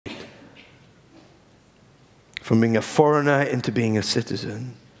from being a foreigner into being a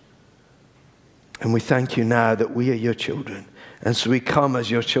citizen. And we thank you now that we are your children. And so we come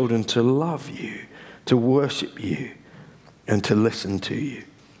as your children to love you, to worship you, and to listen to you.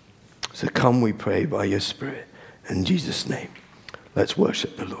 So come, we pray, by your Spirit. In Jesus' name, let's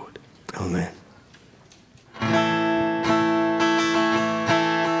worship the Lord. Amen.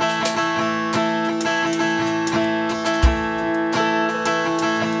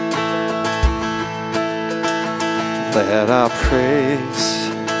 Let our praise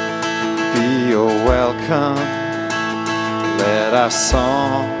be your welcome. Let our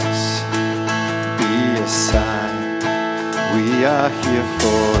songs be a sign we are here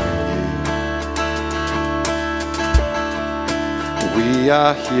for you. We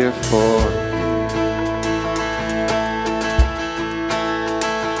are here for you.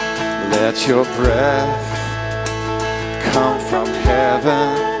 Let your breath come from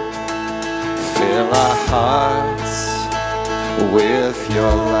heaven. Fill our hearts with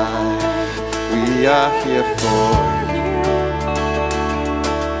your life. We are here for you.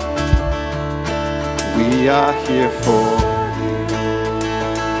 We are here for you.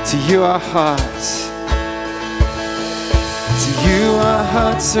 To you our hearts. To you our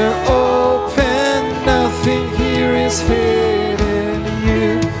hearts are open. Nothing here is hidden.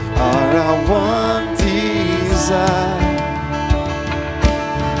 You are our one desire.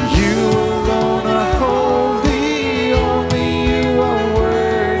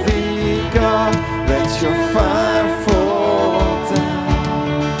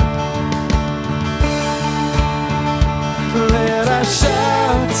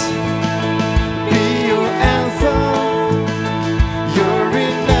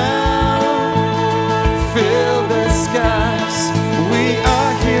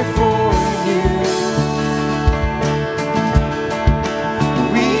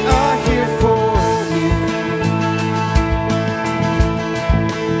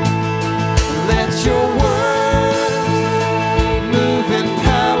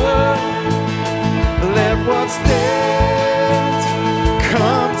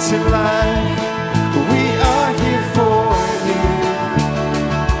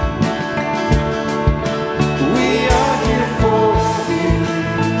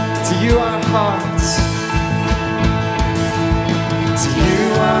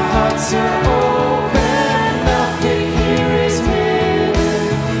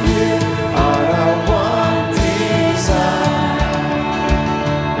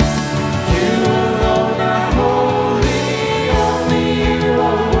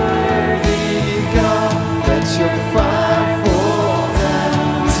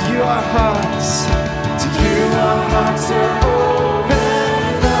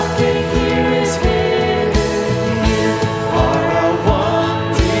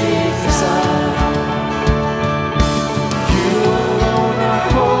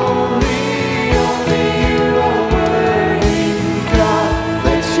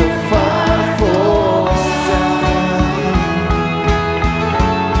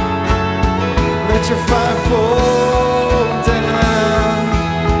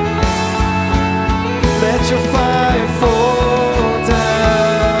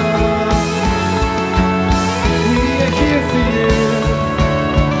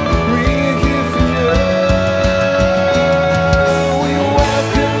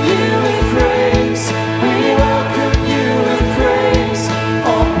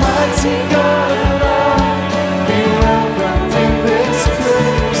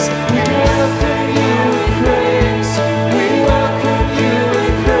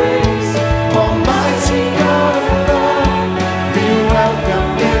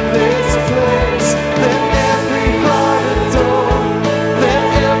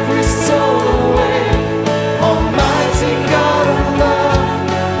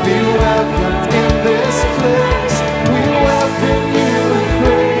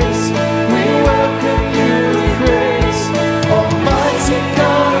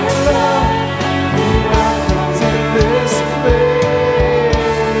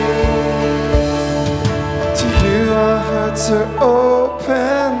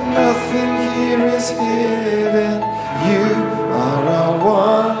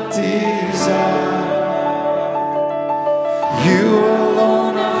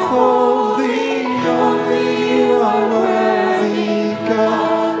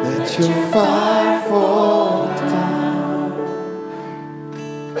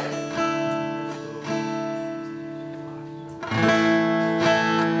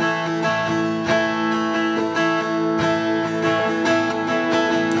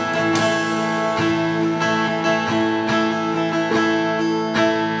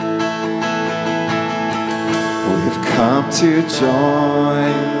 to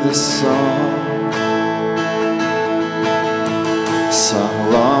join the song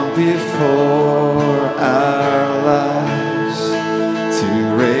sung long before our lives, to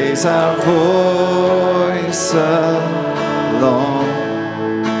raise our voice along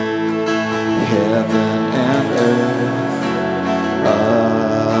heaven and earth alive.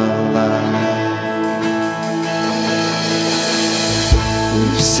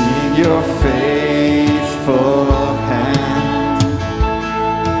 We've seen your faithful hand,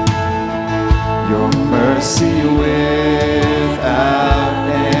 your mercy without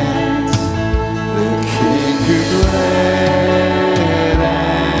end, the King who bled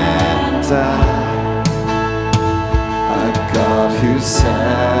and died, a God who sacrificed,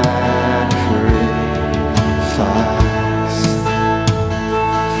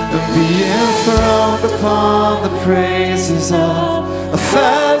 and be enthroned upon the praises of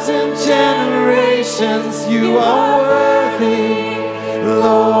 1,000 generations. You are worthy,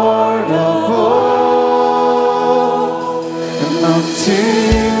 Lord of all. And unto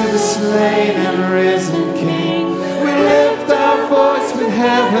the slain and risen King, we lift our voice with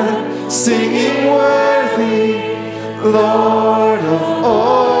heaven, singing worthy, Lord of all.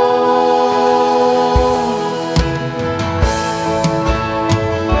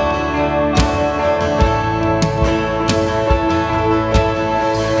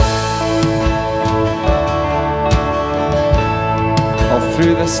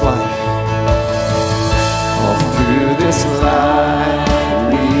 Through this life, all through this life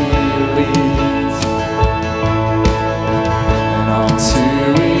we lead, and on to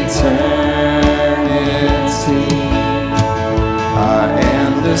eternity, our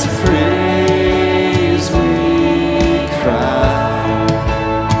endless praise we cry.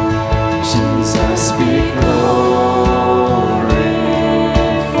 Jesus, be glorified.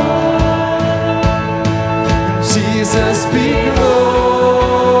 Jesus, be glorified.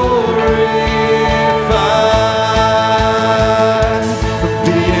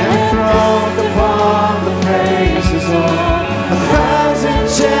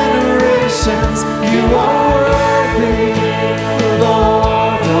 You are worthy,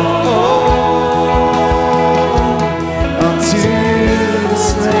 Lord of all. Unto the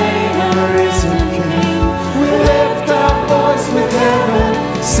slain and risen King, we lift our voice with heaven,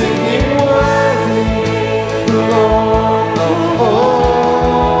 singing worthy, Lord of all.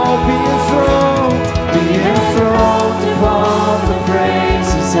 Be enthroned upon the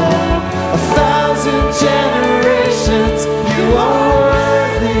praises of 1,000 generations. You are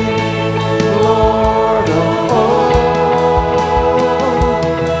worthy, Lord of all.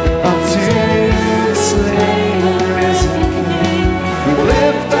 Unto the slain and risen King, we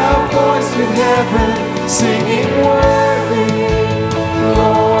lift our voice with heaven, singing worthy,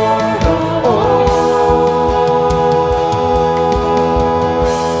 Lord of all.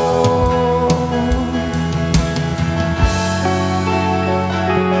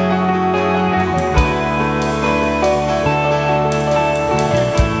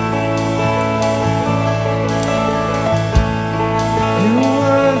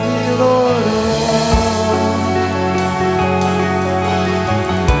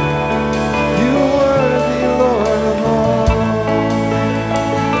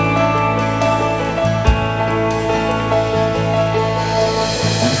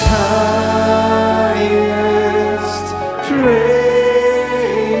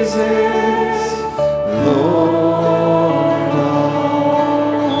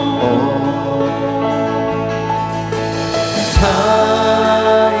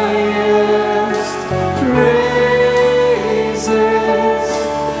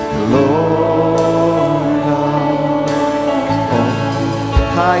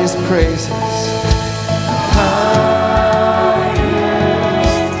 Highest praises, highest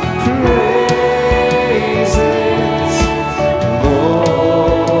praises,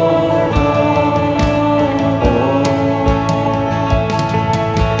 Lord of all.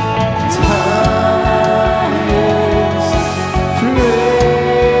 Highest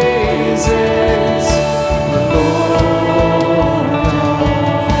praises, Lord of all.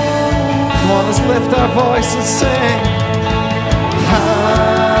 Come on, let's lift our voice and sing. Highest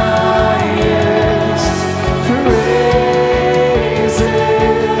praises,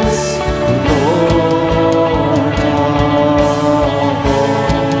 Lord of all.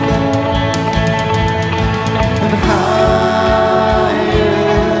 And highest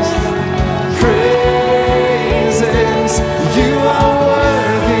praises, you are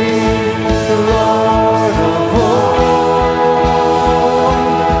worthy, Lord of all.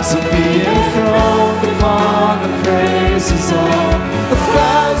 So be enthroned upon the praise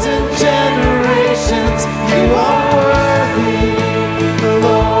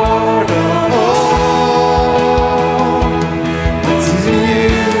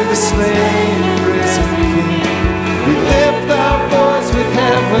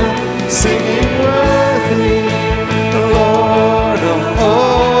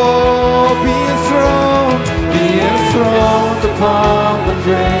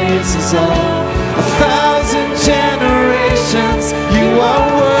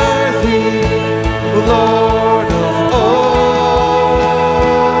Lord of all,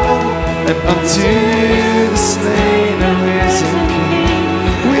 and unto the slain and risen King,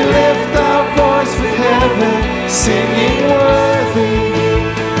 we lift our voice with heaven, singing worthy,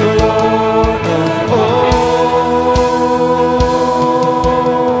 the Lord of all.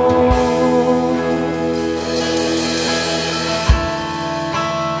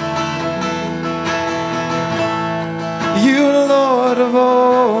 You Lord of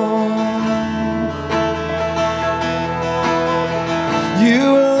all, you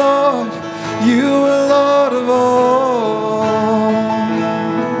Lord, you Lord of all.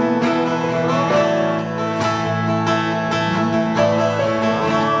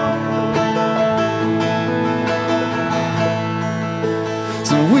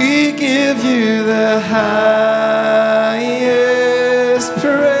 So we give you the highest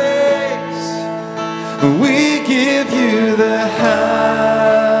praise. We give you the highest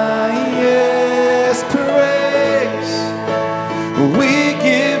praise. We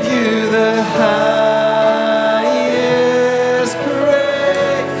give you the highest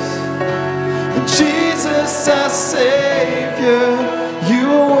praise. Jesus, our Savior, you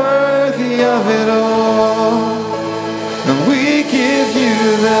are worthy of it all. And we give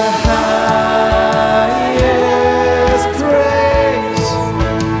you the highest praise.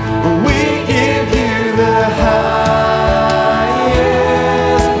 We give you the highest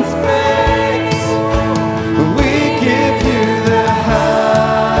praise. We give you the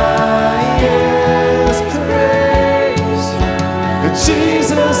highest praise.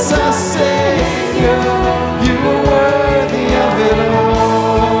 Jesus, our Savior, you are worthy of it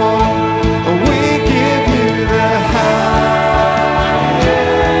all. We give you the highest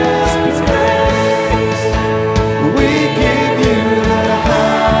praise. We give you the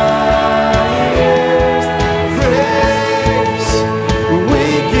highest praise. We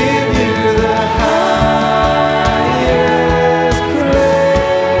give you the highest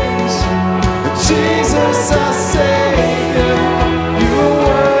praise. Jesus, our Savior, you are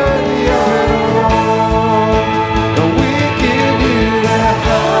worthy of it all. We give you the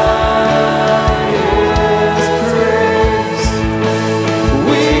highest praise.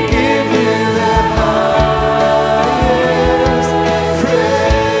 We give you the highest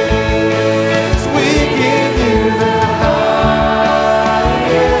praise. We give you the highest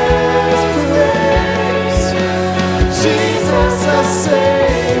praise. Jesus, our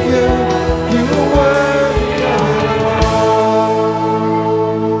Savior, you are worthy of it all.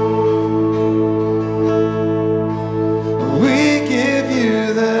 We give you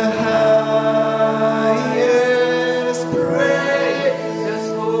the highest praise. Yes,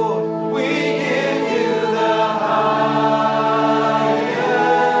 Lord. We give you the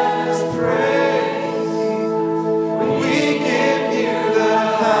highest praise. We give you the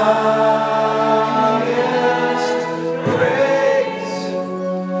highest praise.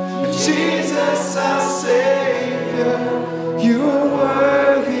 Jesus, our Savior, you are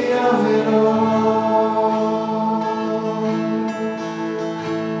worthy of it all.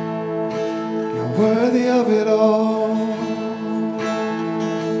 You're worthy of it all.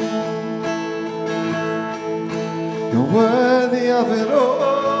 You're worthy of it all.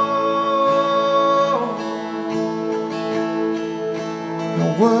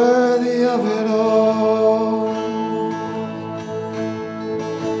 You're worthy of it all.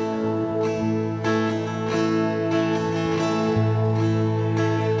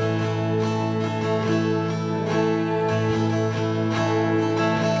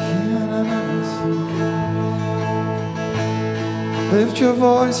 Lift your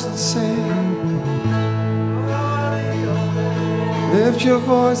voice and sing. Lift your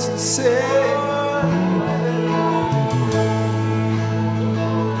voice and sing.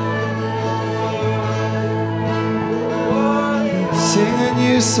 Sing a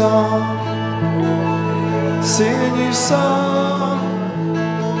new song. Sing a new song.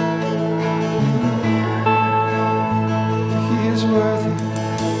 For he is worthy.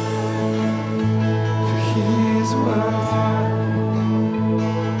 For he is worthy.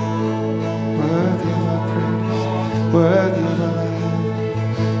 Worthy of our praise. Worthy of our life.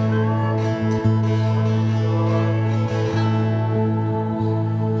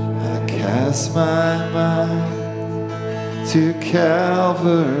 I cast my mind to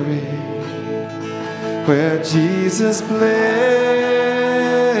Calvary, where Jesus bled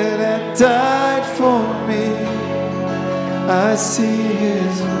and died for me. I see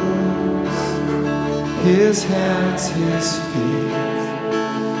his wounds, his hands, his feet,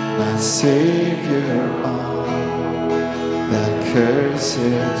 my Savior on that cursed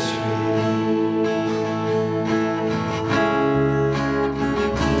tree.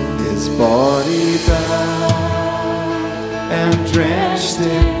 His his body bowed and drenched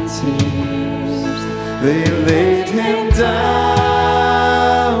in tears, they laid him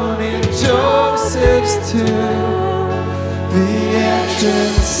down in Joseph's tomb, the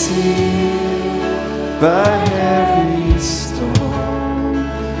entrance sealed by heavy stone,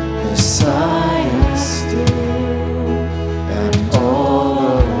 Messiah still and all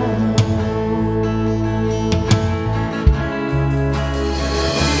alone.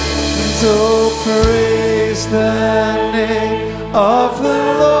 And oh, praise the name of the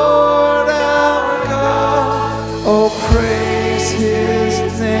Lord our God. Oh, praise his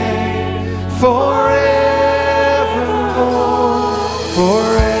name forevermore. For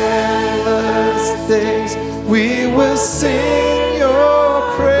endless days we will sing your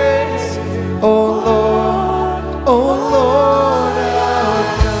praise, oh Lord, oh Lord our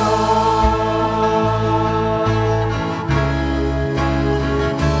God.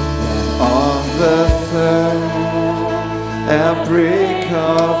 On the third at break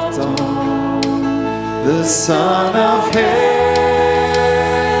of dawn, the Son of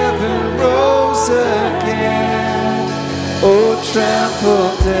Heaven rose again. Oh, trample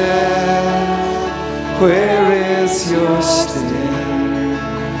death, where is your sting?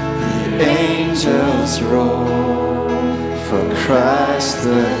 The angels roll for Christ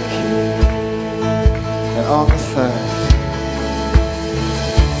the King. And on the third,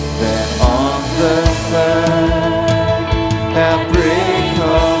 then on the third, at break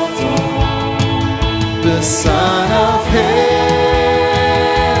of dawn, the Son of Heaven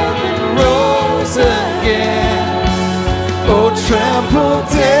rose again. Oh, trample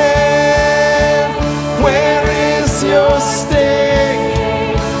death, where is your sting?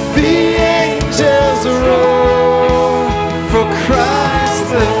 The angels roar for Christ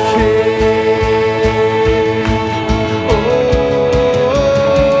the King.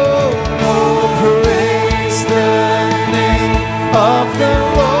 Oh, praise the name of the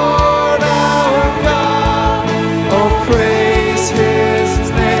Lord our God. Oh, praise his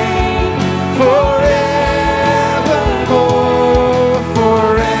name forevermore. For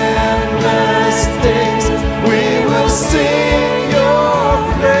endless days we will sing your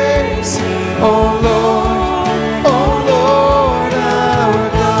praise, oh Lord our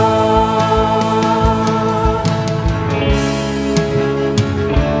God.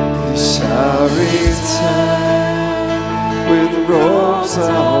 He shall return with robes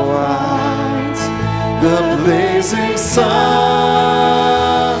of white, the blazing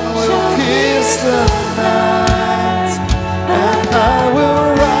sun will pierce the night, and I will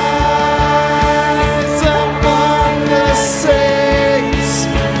rise among the saints,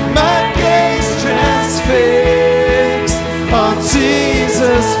 my gaze transfixed on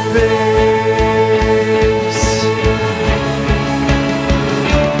Jesus' face.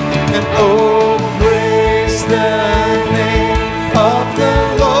 And oh, praise the name of the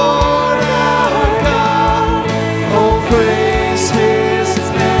Lord our God. Oh, praise his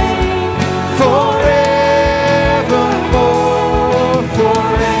name forevermore. For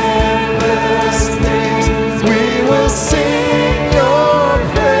endless days we will sing your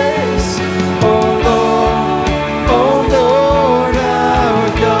praise, oh Lord our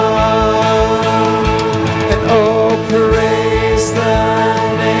God. And oh, praise the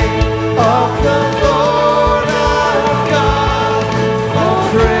name of the Lord our God. Oh,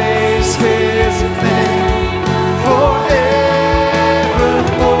 praise his name forevermore.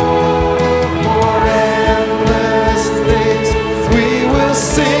 For endless days we will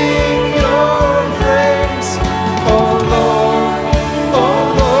sing your praise, oh Lord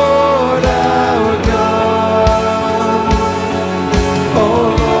our God. Oh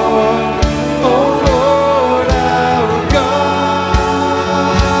Lord our God.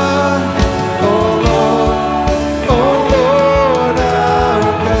 Oh Lord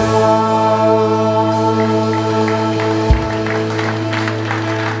our God.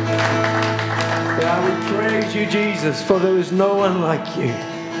 Yeah, we praise you, Jesus, for there is no one like you.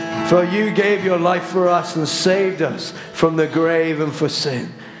 For you gave your life for us and saved us from the grave and for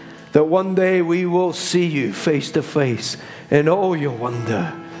sin. That one day we will see you face to face in all your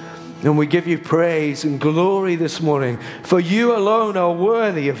wonder. And we give you praise and glory this morning, for you alone are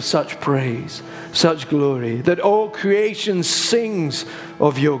worthy of such praise, such glory, that all creation sings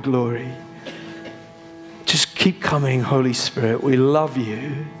of your glory. Just keep coming, Holy Spirit. We love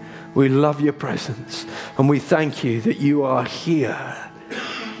you. We love your presence. And we thank you that you are here.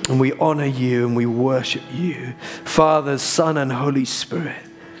 And we honor you and we worship you. Father, Son, and Holy Spirit,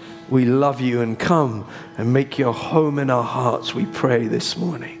 we love you, and come and make your home in our hearts, we pray this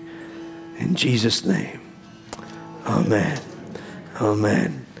morning. In Jesus' name, amen.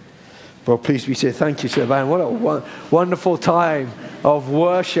 Amen. Well, please be said. Thank you, Sylvain. What a wonderful time of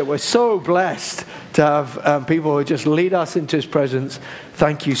worship. We're so blessed to have people who just lead us into His presence.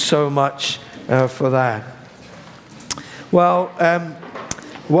 Thank you so much for that. Well,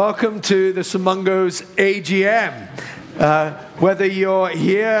 welcome to the Mungo's AGM. Whether you're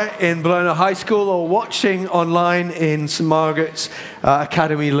here in Balerno High School or watching online in St. Margaret's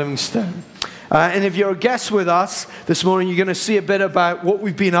Academy, Livingston. And if you're a guest with us this morning, you're going to see a bit about what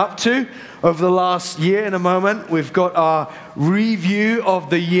we've been up to over the last year in a moment. We've got our review of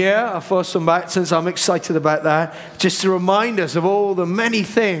the year, our first one back, since I'm excited about that, just to remind us of all the many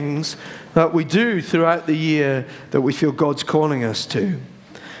things that we do throughout the year that we feel God's calling us to.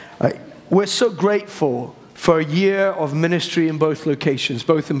 We're so grateful for a year of ministry in both locations,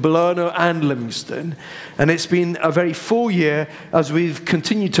 both in Balerno and Livingston. And it's been a very full year as we've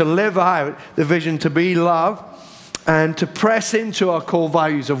continued to live out the vision to be love and to press into our core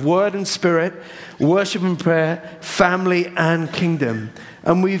values of word and spirit, worship and prayer, family and kingdom.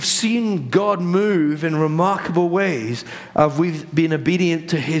 And we've seen God move in remarkable ways as we've been obedient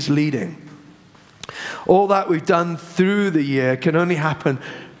to His leading. All that we've done through the year can only happen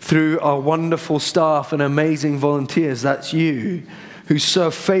through our wonderful staff and amazing volunteers. That's you, who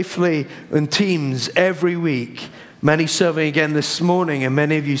serve faithfully in teams every week. Many serving again this morning, and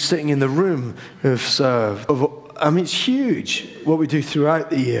many of you sitting in the room who have served. I mean, it's huge what we do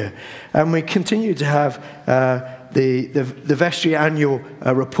throughout the year. And we continue to have the vestry annual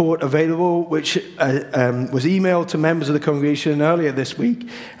report available, which was emailed to members of the congregation earlier this week.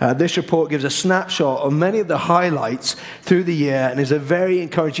 This report gives a snapshot of many of the highlights through the year and is a very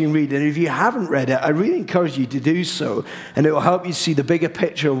encouraging read. And if you haven't read it, I really encourage you to do so, and it will help you see the bigger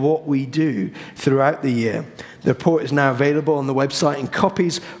picture of what we do throughout the year. The report is now available on the website, and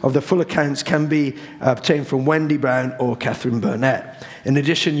copies of the full accounts can be obtained from Wendy Brown or Catherine Burnett. In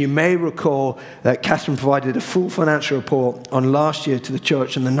addition, you may recall that Catherine provided a full financial report on last year to the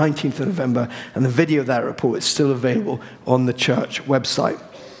church on the 19th of November, and the video of that report is still available on the church website.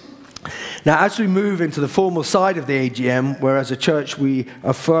 Now, as we move into the formal side of the AGM, where as a church we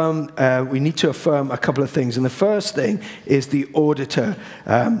need to affirm a couple of things. And the first thing is the auditor.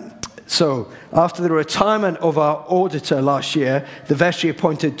 So, after the retirement of our auditor last year, the vestry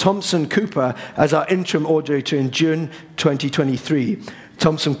appointed Thompson Cooper as our interim auditor in June 2023.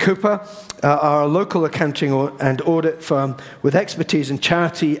 Thompson Cooper are a local accounting and audit firm with expertise in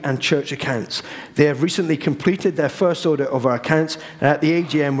charity and church accounts. They have recently completed their first audit of our accounts, and at the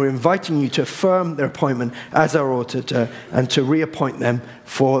AGM we're inviting you to affirm their appointment as our auditor and to reappoint them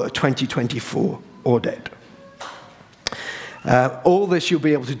for a 2024 audit. All this you'll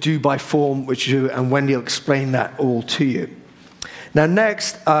be able to do by form, and Wendy will explain that all to you. Now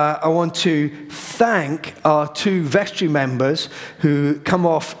next, I want to thank our two vestry members who come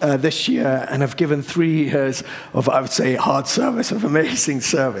off this year and have given 3 years of, I would say, hard service, of amazing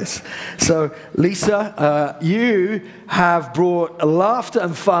service. So Lisa, you have brought laughter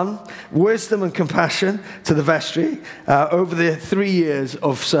and fun, wisdom and compassion to the vestry over the 3 years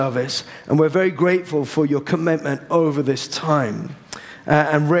of service, and we're very grateful for your commitment over this time.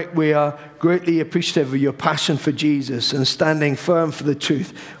 And Rick, we are greatly appreciative of your passion for Jesus and standing firm for the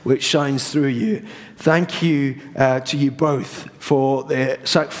truth which shines through you. Thank you to you both for the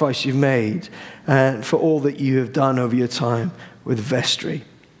sacrifice you've made and for all that you have done over your time with vestry.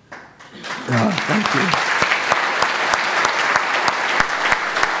 Thank you.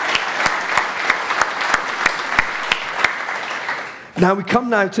 Now we come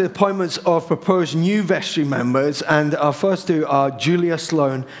now to the appointments of proposed new vestry members, and our first two are Julia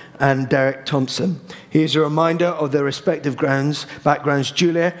Sloan and Derek Thompson. Here's a reminder of their respective backgrounds.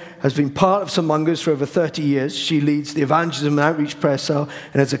 Julia has been part of St. Mungo's for over 30 years. She leads the Evangelism and Outreach Prayer Cell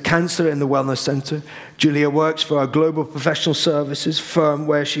and is a counsellor in the Wellness Centre. Julia works for our Global Professional Services firm,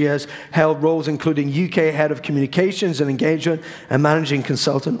 where she has held roles including UK Head of Communications and Engagement and Managing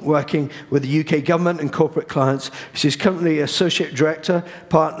Consultant, working with the UK Government and corporate clients. She's currently Associate Director,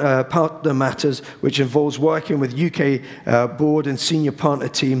 Partner Matters, which involves working with UK Board and Senior Partner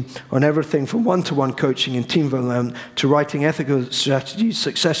Team on everything from one-to-one coaching and team development to writing ethical strategies,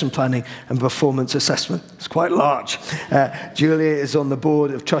 succession planning, and performance assessment. It's quite large. Julia is on the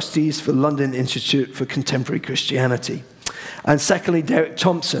board of trustees for London Institute for Contemporary Christianity. And secondly, Derek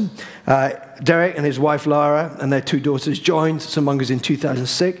Thompson. Derek and his wife Lara and their 2 daughters joined St Mungo's in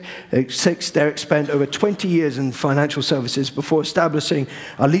 2006. Derek spent over 20 years in financial services before establishing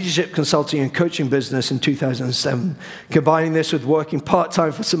a leadership consulting and coaching business in 2007. Combining this with working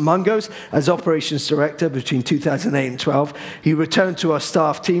part-time for St Mungo's as operations director between 2008 and 12, he returned to our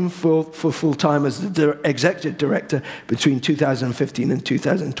staff team for full-time as the executive director between 2015 and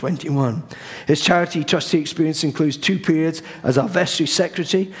 2021. His charity trustee experience includes 2 periods as our vestry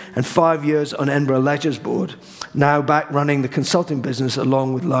secretary and 5 years on Edinburgh Ledgers Board. Now back running the consulting business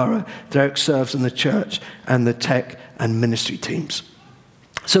along with Lara, Derek serves in the church and the tech and ministry teams.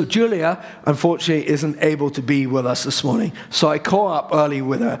 So Julia, unfortunately, isn't able to be with us this morning, so I caught up early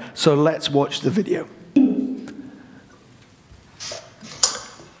with her, so let's watch the video.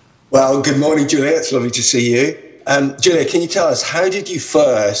 Well, good morning, Julia. It's lovely to see you. Julia, can you tell us, how did you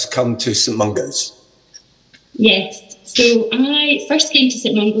first come to St Mungo's? Yes. So I first came to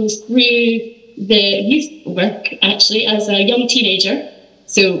St Mungo's through the youth work, actually, as a young teenager.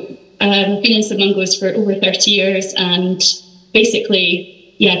 So I've been in St Mungo's for over 30 years, and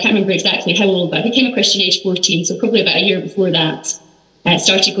basically, I can't remember exactly how old, but I became a Christian age 14, so probably about a year before that, I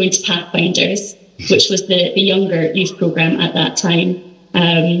started going to Pathfinders, which was the younger youth programme at that time.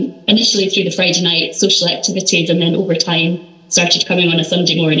 Initially through the Friday night social activities, and then over time started coming on a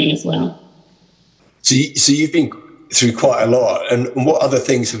Sunday morning as well. So you've been through quite a lot, and what other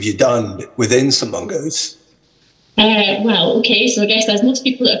things have you done within St Mungo's? Well, okay, so I guess as most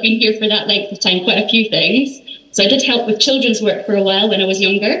people that have been here for that length of time, quite a few things. So I did help with children's work for a while when I was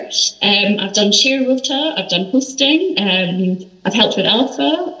younger. I've done share rota, I've done hosting, I've helped with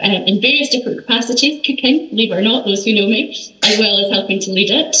Alpha in various different capacities, cooking, believe it or not, those who know me, as well as helping to lead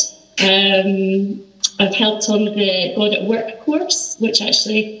it. I've helped on the God at Work course, which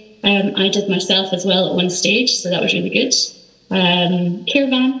actually I did myself as well at one stage, so that was really good. Care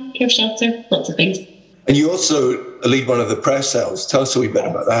van, care shelter, lots of things. And you also lead one of the prayer cells. Tell us a wee bit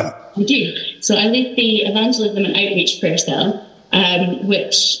about that. I do. So I lead the evangelism and outreach prayer cell,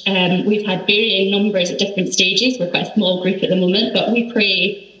 which we've had varying numbers at different stages. We're quite a small group at the moment, but we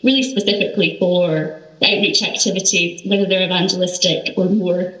pray really specifically for the outreach activities, whether they're evangelistic or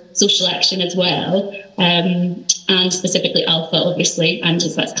more social action as well, and specifically Alpha, obviously, and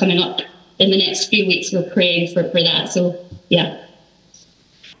as that's coming up in the next few weeks, we're praying for that. So, yeah.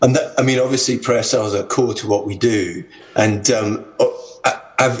 And that, I mean, obviously, prayer cells are core to what we do. And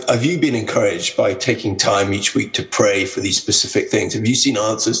have you been encouraged by taking time each week to pray for these specific things? Have you seen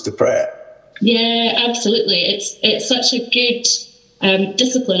answers to prayer? Yeah, absolutely. It's such a good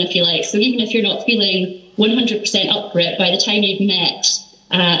discipline, if you like. So even if you're not feeling 100% up for it, by the time you've met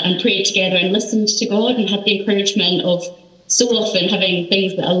and prayed together and listened to God and had the encouragement of so often having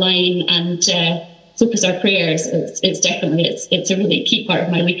things that align and focus our prayers, it's definitely a really key part of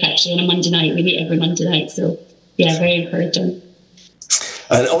my week, actually. On a Monday night, we meet every Monday night, so yeah, very encouraging.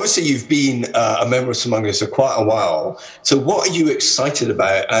 And obviously you've been a member of St Mungo's for quite a while, so what are you excited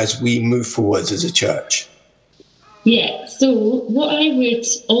about as we move forwards as a church? Yeah, so what I would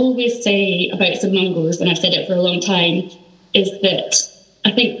always say about St Mungo's, and I've said it for a long time, is that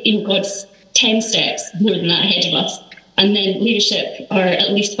I think God's 10 steps more than that ahead of us. And then leadership are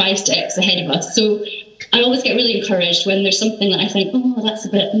at least 5 steps ahead of us. So I always get really encouraged when there's something that I think, oh, that's a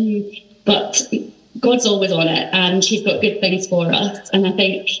bit, but God's always on it and he's got good things for us. And I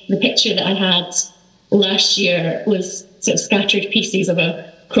think the picture that I had last year was sort of scattered pieces of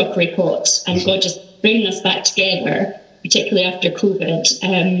a crockery pot, and God just bringing us back together, particularly after COVID,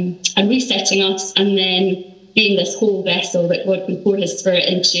 and resetting us, and then being this whole vessel that God can pour his spirit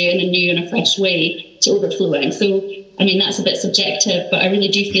into in a new and a fresh way to overflowing. So, I mean, that's a bit subjective, but I really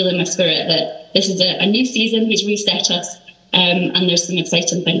do feel in my spirit that this is a new season. He's reset us, and there's some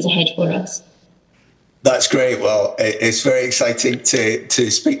exciting things ahead for us. That's great. Well, it's very exciting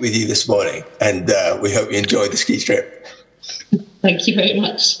to speak with you this morning, and we hope you enjoy the ski trip. Thank you very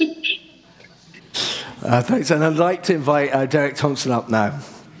much. Thanks, and I'd like to invite Derek Thompson up now.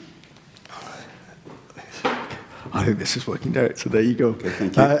 I think this is working, Derek, so there you go. Okay,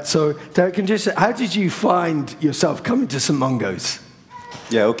 thank you. So, Derek, how did you find yourself coming to St Mungo's?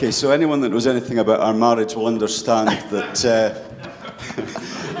 Yeah, okay, so anyone that knows anything about our marriage will understand that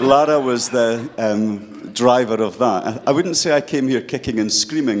Lara was the driver of that. I wouldn't say I came here kicking and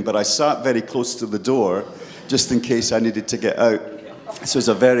screaming, but I sat very close to the door just in case I needed to get out. So it's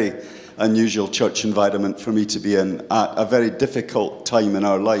a very unusual church environment for me to be in at a very difficult time in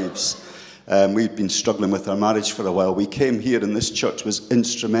our lives. We'd been struggling with our marriage for a while. We came here and this church was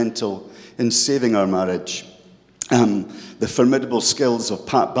instrumental in saving our marriage. The formidable skills of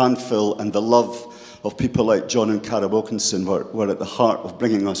Pat Banfill and the love of people like John and Cara Wilkinson were at the heart of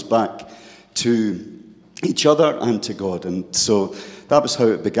bringing us back to each other and to God. And so that was how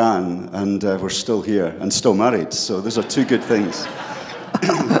it began, and we're still here and still married. So those are two good things.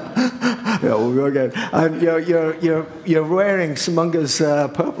 Yeah, we'll go again. And you're wearing Mungo's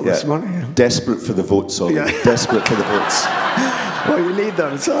purple this morning. Yeah. Desperate for the votes, Ollie. Yeah. Desperate for the votes. Well, you need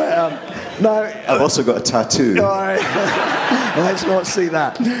them. So now I've also got a tattoo. All right. Let's not see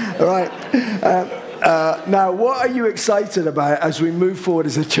that. All right. Now, what are you excited about as we move forward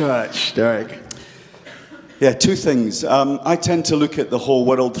as a church, Derek? Yeah, two things. I tend to look at the whole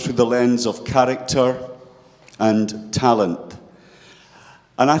world through the lens of character and talent.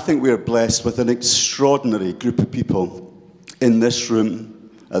 And I think we are blessed with an extraordinary group of people in this room,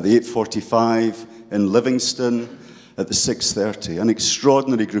 at the 8:45, in Livingston, at the 6:30. An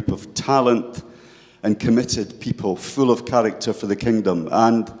extraordinary group of talent and committed people, full of character for the kingdom.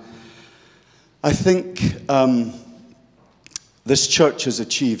 And I think this church has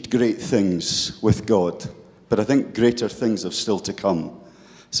achieved great things with God, but I think greater things have still to come.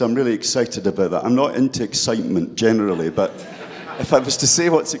 So I'm really excited about that. I'm not into excitement generally, but if I was to say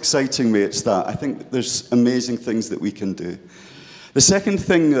what's exciting me, it's that. I think there's amazing things that we can do. The second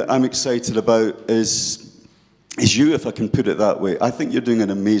thing that I'm excited about is you, if I can put it that way. I think you're doing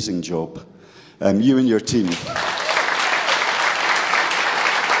an amazing job, you and your team.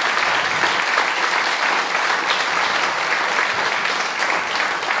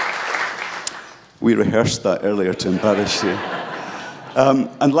 We rehearsed that earlier to embarrass you.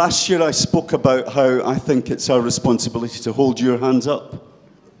 And last year I spoke about how I think it's our responsibility to hold your hands up,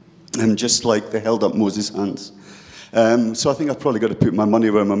 just like they held up Moses' hands. So I think I've probably got to put my money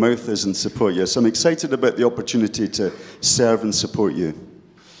where my mouth is and support you. So I'm excited about the opportunity to serve and support you.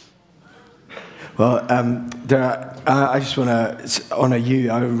 Well, I just want to honour you.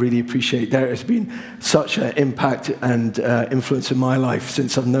 I really appreciate that. It's been such an impact and influence in my life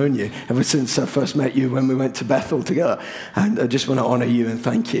since I've known you, ever since I first met you when we went to Bethel together. And I just want to honour you and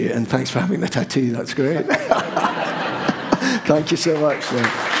thank you. And thanks for having the tattoo. That's great. Thank you so much.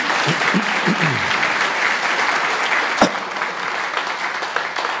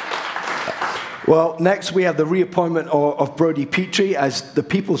 Well, next we have the reappointment of Brodie Petrie as the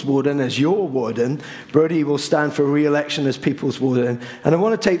People's Warden, as your warden. Brodie will stand for re-election as People's Warden. And I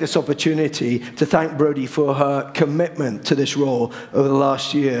want to take this opportunity to thank Brodie for her commitment to this role over the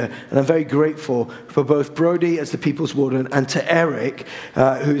last year. And I'm very grateful for both Brodie as the People's Warden and to Eric,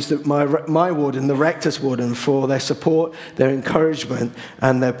 who's my warden, the Rector's Warden, for their support, their encouragement,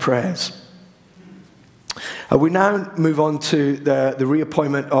 and their prayers. We now move on to the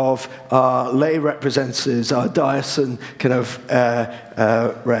reappointment of our lay representatives, our diocesan kind of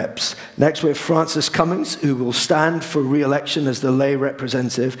reps. Next we have Francis Cummings, who will stand for re-election as the lay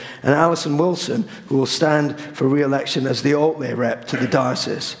representative, and Alison Wilson, who will stand for re-election as the alt lay rep to the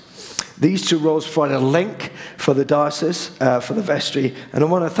diocese. These two roles provide a link for the diocese, for the vestry, and I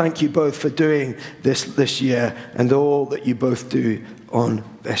want to thank you both for doing this year and all that you both do on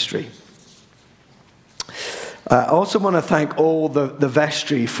vestry. I also want to thank all the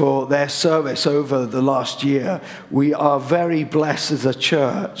vestry for their service over the last year. We are very blessed as a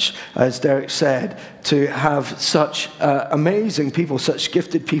church, as Derek said, to have such amazing people, such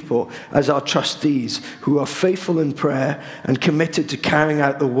gifted people as our trustees who are faithful in prayer and committed to carrying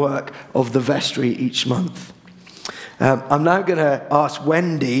out the work of the vestry each month. I'm now going to ask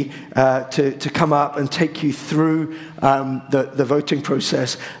Wendy to come up and take you through the voting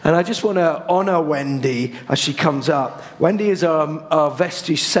process. And I just want to honour Wendy as she comes up. Wendy is our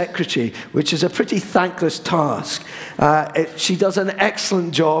vestry secretary, which is a pretty thankless task. She does an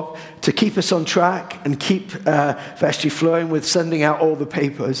excellent job to keep us on track and keep vestry flowing with sending out all the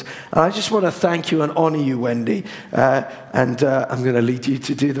papers. And I just want to thank you and honour you, Wendy. And I'm going to lead you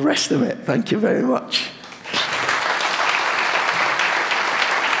to do the rest of it. Thank you very much.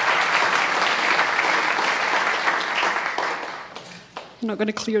 You're not going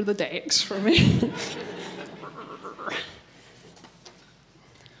to clear the decks for me.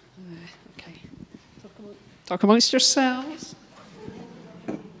 Okay. Talk amongst yourselves.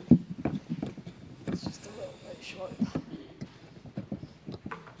 It's just a little bit short.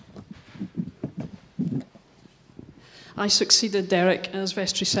 I succeeded Derek as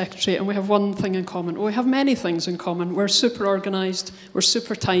vestry secretary, and we have one thing in common. Well, we have many things in common. We're super organised, we're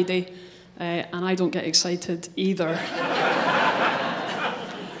super tidy, and I don't get excited either.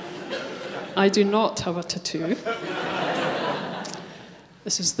 I do not have a tattoo.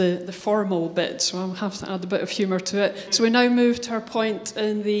 This is the formal bit, so I'll have to add a bit of humour to it. So we now move to our point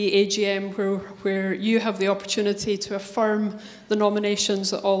in the AGM where you have the opportunity to affirm the nominations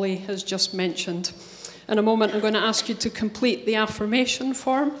that Ollie has just mentioned. In a moment, I'm going to ask you to complete the affirmation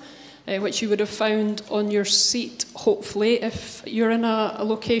form, which you would have found on your seat, hopefully. If you're in a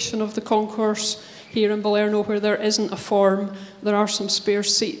location of the concourse here in Balerno where there isn't a form, there are some spare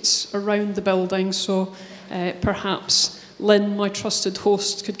seats around the building, so perhaps Lynn, my trusted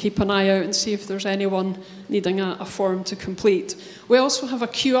host, could keep an eye out and see if there's anyone needing a form to complete. We also have a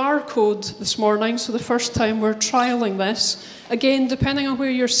QR code this morning, so the first time we're trialling this. Again, depending on where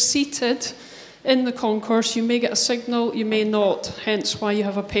you're seated in the concourse, you may get a signal, you may not, hence why you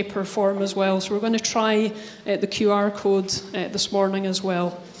have a paper form as well. So we're going to try the QR code this morning as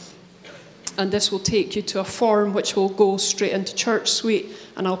well. And this will take you to a form which will go straight into Church Suite,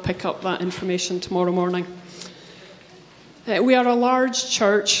 and I'll pick up that information tomorrow morning. We are a large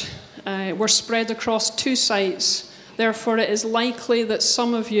church. We're spread across 2 sites. Therefore, it is likely that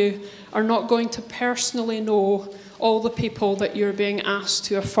some of you are not going to personally know all the people that you're being asked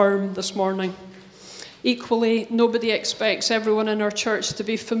to affirm this morning. Equally, nobody expects everyone in our church to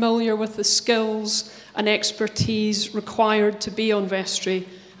be familiar with the skills and expertise required to be on vestry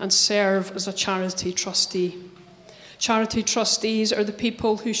and serve as a charity trustee. Charity trustees are the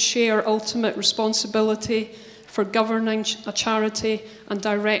people who share ultimate responsibility for governing a charity and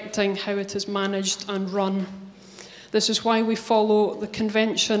directing how it is managed and run. This is why we follow the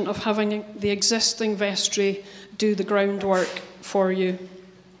convention of having the existing vestry do the groundwork for you.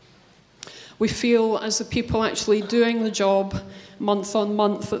 We feel, as the people actually doing the job month on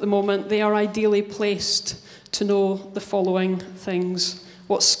month at the moment, they are ideally placed to know the following things: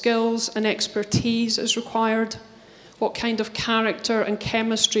 what skills and expertise is required, what kind of character and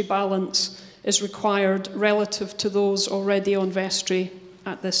chemistry balance is required relative to those already on vestry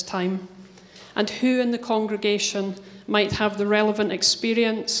at this time, and who in the congregation might have the relevant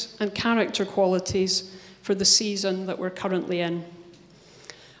experience and character qualities for the season that we're currently in.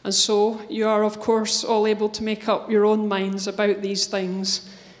 And so you are, of course, all able to make up your own minds about these things,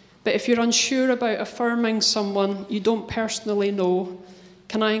 but if you're unsure about affirming someone you don't personally know,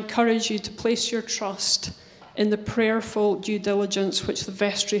 can I encourage you to place your trust in the prayerful due diligence which the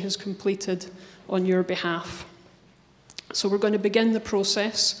vestry has completed on your behalf. So we're going to begin the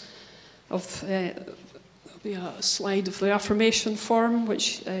process of there'll be a slide of the affirmation form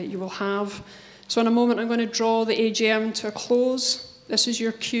which you will have. So in a moment I'm going to draw the AGM to a close. This is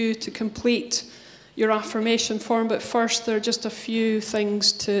your cue to complete your affirmation form, but first there are just a few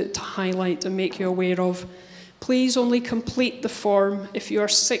things to highlight and make you aware of. Please only complete the form if you are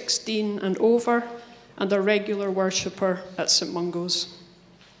 16 and over and a regular worshipper at St Mungo's.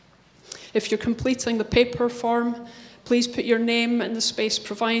 If you're completing the paper form, please put your name in the space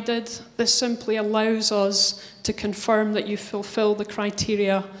provided. This simply allows us to confirm that you fulfill the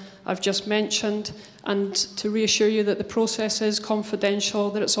criteria I've just mentioned, and to reassure you that the process is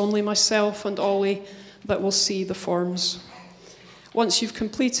confidential, that it's only myself and Ollie that will see the forms. Once you've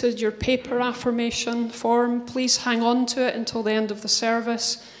completed your paper affirmation form, please hang on to it until the end of the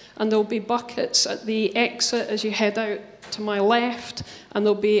service, and there'll be buckets at the exit as you head out to my left, and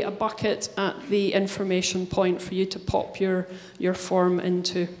there'll be a bucket at the information point for you to pop your form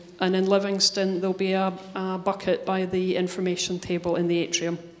into. And in Livingston, there'll be a bucket by the information table in the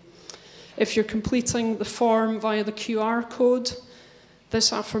atrium. If you're completing the form via the QR code,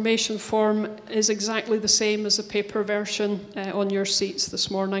 this affirmation form is exactly the same as the paper version on your seats this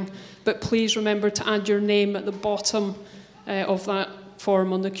morning, but please remember to add your name at the bottom of that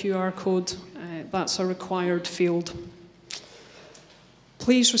form on the QR code. That's a required field.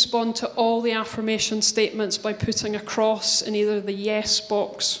 Please respond to all the affirmation statements by putting a cross in either the yes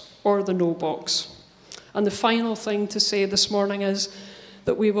box or the no box. And the final thing to say this morning is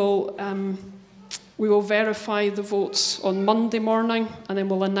that we will verify the votes on Monday morning, and then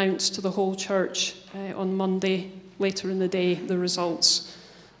we'll announce to the whole church on Monday later in the day the results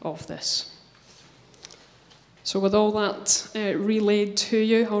of this. So with all that relayed to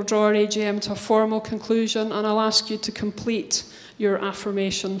you, I'll draw our AGM to a formal conclusion, and I'll ask you to complete your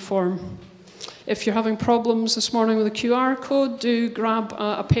affirmation form. If you're having problems this morning with the QR code, do grab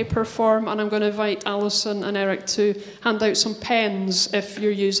a paper form, and I'm going to invite Alison and Eric to hand out some pens if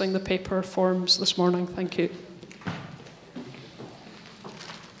you're using the paper forms this morning. Thank you.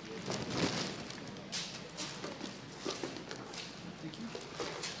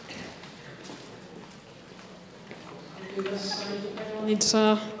 Anyone needs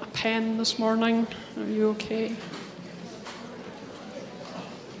a pen this morning? Are you okay?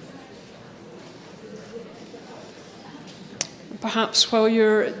 perhaps while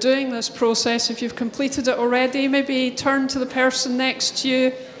you're doing this process, if you've completed it already, maybe turn to the person next to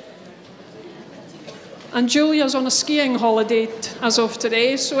you. And Julia's on a skiing holiday as of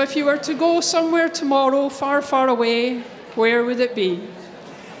today, so if you were to go somewhere tomorrow, far, far away, where would it be?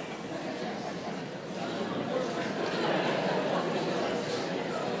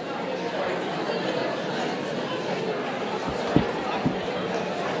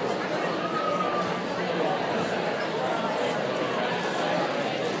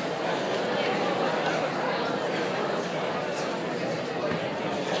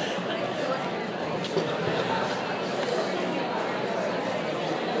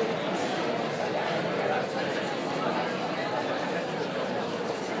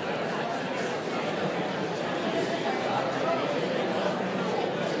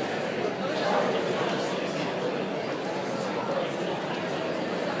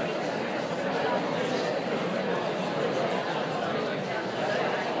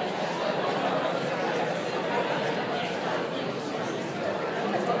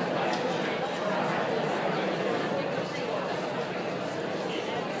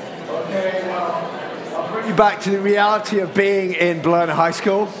 Back to the reality of being in Balerno High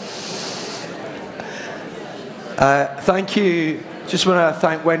School. Thank you. Just want to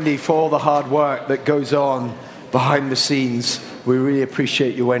thank Wendy for all the hard work that goes on behind the scenes. We really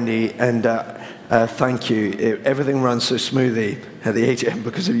appreciate you, Wendy, and thank you. Everything runs so smoothly at the AGM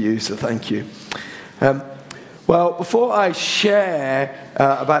because of you, so thank you. Well, before I share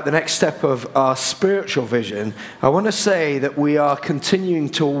about the next step of our spiritual vision, I want to say that we are continuing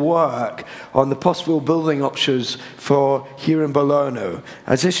to work on the possible building options for here in Balerno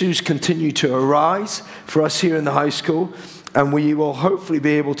as issues continue to arise for us here in the high school, and we will hopefully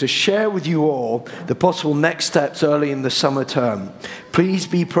be able to share with you all the possible next steps early in the summer term. Please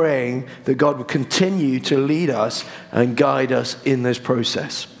be praying that God will continue to lead us and guide us in this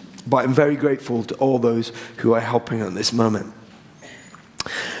process. But I'm very grateful to all those who are helping at this moment.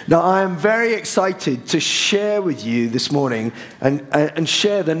 Now, I am very excited to share with you this morning and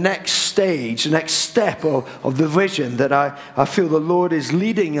share the next stage, the next step of the vision that I feel the Lord is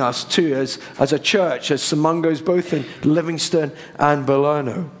leading us to as a church, as St. Mungo's, both in Livingston and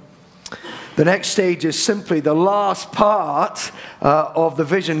Balerno. The next stage is simply the last part of the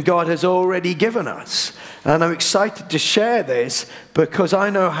vision God has already given us. And I'm excited to share this because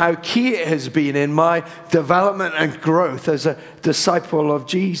I know how key it has been in my development and growth as a disciple of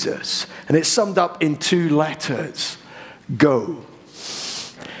Jesus. And it's summed up in 2 letters: go.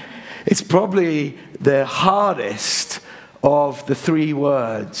 It's probably the hardest of the 3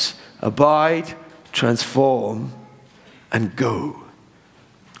 words: abide, transform, and go.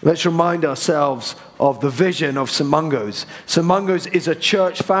 Let's remind ourselves of the vision of St. Mungo's. St. Mungo's is a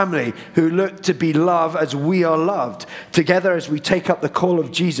church family who look to be loved as we are loved. Together as we take up the call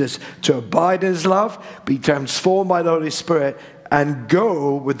of Jesus to abide in his love, be transformed by the Holy Spirit, and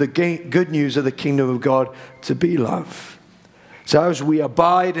go with the good news of the kingdom of God to be love. So as we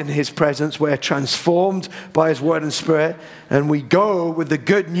abide in his presence, we're transformed by his word and spirit, and we go with the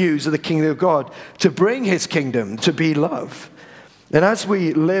good news of the kingdom of God to bring his kingdom to be love. And as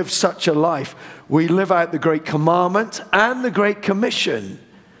we live such a life, we live out the Great Commandment and the Great Commission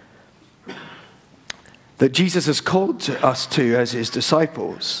that Jesus has called us to as his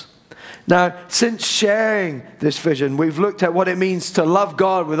disciples. Now, since sharing this vision, we've looked at what it means to love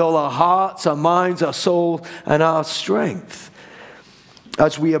God with all our hearts, our minds, our soul, and our strength.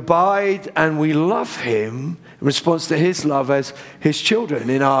 As we abide and we love him in response to his love as his children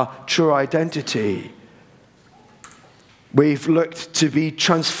in our true identity. We've looked to be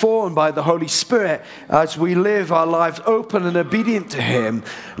transformed by the Holy Spirit as we live our lives open and obedient to him,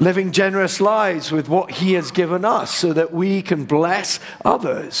 living generous lives with what he has given us so that we can bless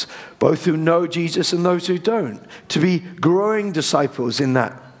others, both who know Jesus and those who don't, to be growing disciples in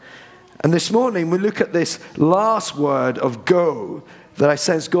that. And this morning we look at this last word of go that I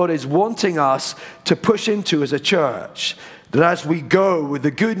sense God is wanting us to push into as a church, that as we go with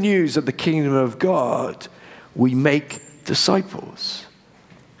the good news of the kingdom of God, we make disciples.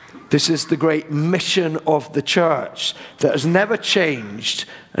 This is the great mission of the church that has never changed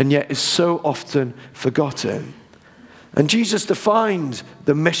and yet is so often forgotten. And Jesus defined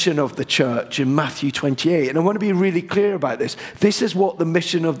the mission of the church in Matthew 28. And I want to be really clear about this. This is what the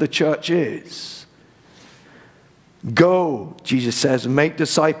mission of the church is. Go, Jesus says, and make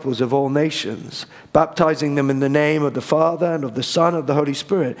disciples of all nations, baptizing them in the name of the Father and of the Son and of the Holy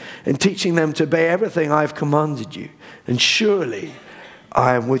Spirit, and teaching them to obey everything I have commanded you. And surely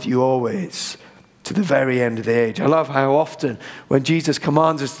I am with you always to the very end of the age. I love how often when Jesus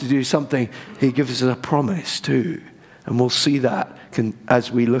commands us to do something, he gives us a promise too. And we'll see that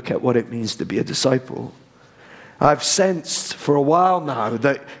as we look at what it means to be a disciple. I've sensed for a while now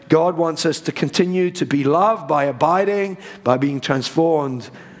that God wants us to continue to be loved by abiding, by being transformed,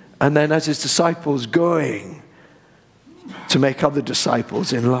 and then as his disciples going to make other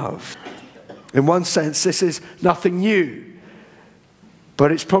disciples in love. In one sense, this is nothing new,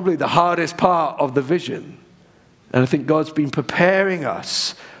 but it's probably the hardest part of the vision. And I think God's been preparing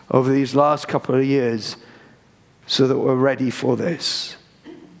us over these last couple of years so that we're ready for this.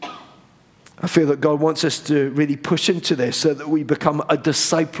 I feel that God wants us to really push into this so that we become a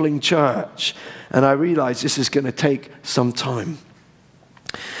discipling church. And I realize this is going to take some time.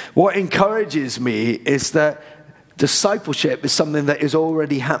 What encourages me is that discipleship is something that is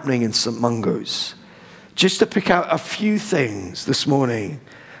already happening in St. Mungo's. Just to pick out a few things this morning.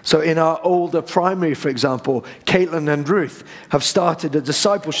 So in our older primary, for example, Caitlin and Ruth have started a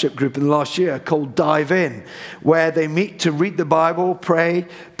discipleship group in the last year called Dive In, where they meet to read the Bible, pray,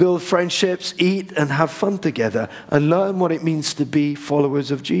 build friendships, eat, and have fun together, and learn what it means to be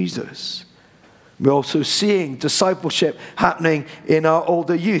followers of Jesus. We're also seeing discipleship happening in our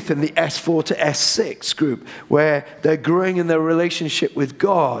older youth in the S4 to S6 group, where they're growing in their relationship with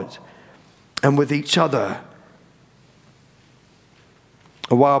God and with each other.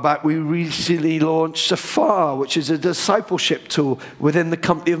 A while back, we recently launched Safar, which is a discipleship tool within the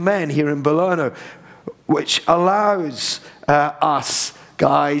company of men here in Balerno, which allows us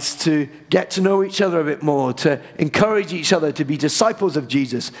guys to get to know each other a bit more, to encourage each other to be disciples of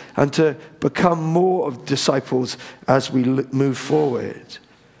Jesus and to become more of disciples as we move forward.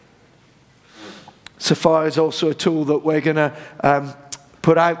 Safar is also a tool that we're going to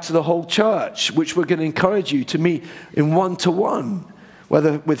put out to the whole church, which we're going to encourage you to meet in one-to-one,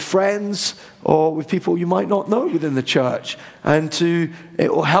 whether with friends or with people you might not know within the church. And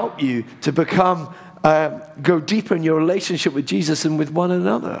it will help you to become, go deeper in your relationship with Jesus and with one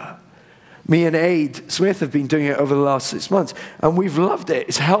another. Me and Aid Smith have been doing it over the last 6 months, and we've loved it.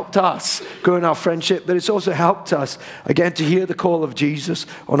 It's helped us grow in our friendship, but it's also helped us, again, to hear the call of Jesus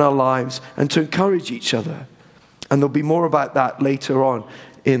on our lives and to encourage each other. And there'll be more about that later on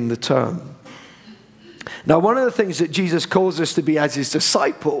in the term. Now, one of the things that Jesus calls us to be as his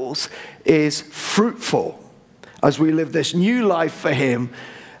disciples is fruitful as we live this new life for him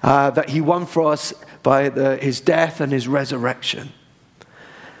that he won for us by his death and his resurrection.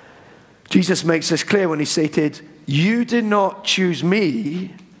 Jesus makes this clear when he stated, "You did not choose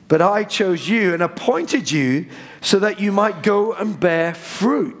me, but I chose you and appointed you so that you might go and bear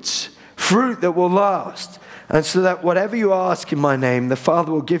fruit, fruit that will last, and so that whatever you ask in my name, the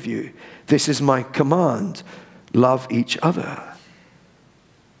Father will give you. This is my command, love each other."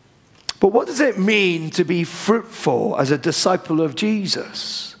 But what does it mean to be fruitful as a disciple of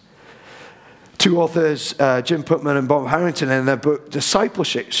Jesus? Two authors, Jim Putman and Bob Harrington, in their book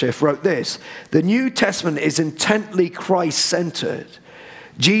Discipleship Shift, wrote this: "The New Testament is intently Christ-centered.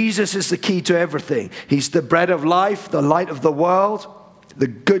 Jesus is the key to everything. He's the bread of life, the light of the world, the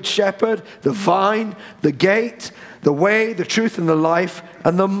good shepherd, the vine, the gate, the way, the truth, and the life,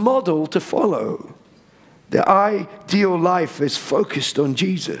 and the model to follow. The ideal life is focused on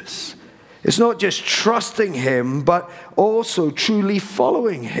Jesus. It's not just trusting him, but also truly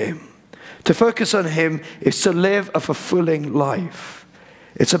following him. To focus on him is to live a fulfilling life.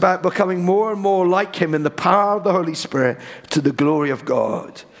 It's about becoming more and more like him in the power of the Holy Spirit to the glory of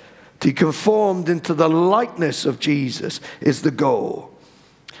God. To be conformed into the likeness of Jesus is the goal.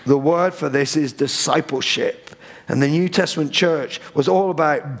 The word for this is discipleship. And the New Testament church was all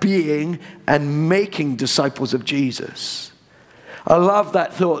about being and making disciples of Jesus. I love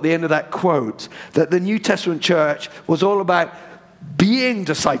that thought at the end of that quote, that the New Testament church was all about being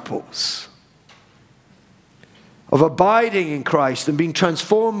disciples, of abiding in Christ and being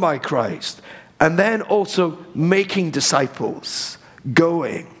transformed by Christ, and then also making disciples,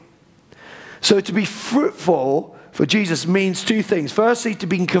 going. So to be fruitful for Jesus means two things. Firstly, to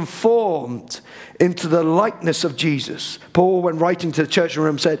be conformed into the likeness of Jesus. Paul, when writing to the church in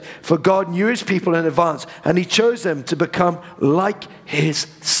Rome, said, "For God knew his people in advance, and he chose them to become like his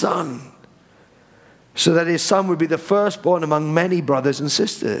Son, so that his Son would be the firstborn among many brothers and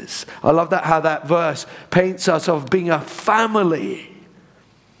sisters." I love that, how that verse paints us of being a family.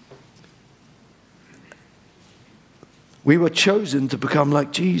 We were chosen to become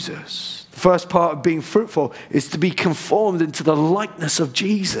like Jesus. The first part of being fruitful is to be conformed into the likeness of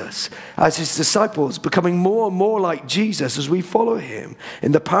Jesus as his disciples, becoming more and more like Jesus as we follow him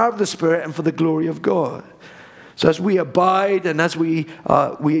in the power of the Spirit and for the glory of God. So as we abide and as we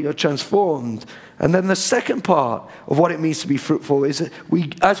are transformed. And then the second part of what it means to be fruitful is that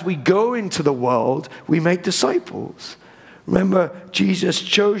as we go into the world, we make disciples. Remember, Jesus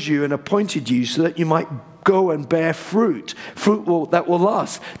chose you and appointed you so that you might go and bear fruit that will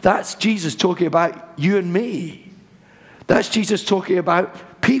last. That's Jesus talking about you and me. That's Jesus talking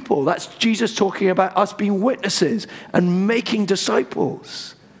about people. That's Jesus talking about us being witnesses and making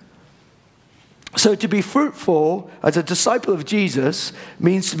disciples. So to be fruitful as a disciple of Jesus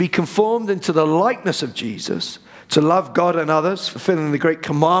means to be conformed into the likeness of Jesus, to love God and others, fulfilling the great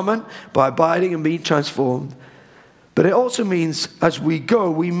commandment by abiding and being transformed. But it also means as we go,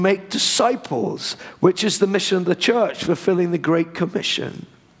 we make disciples, which is the mission of the church, fulfilling the Great Commission.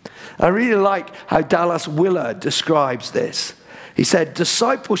 I really like how Dallas Willard describes this. He said,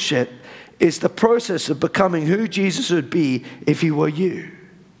 discipleship is the process of becoming who Jesus would be if he were you.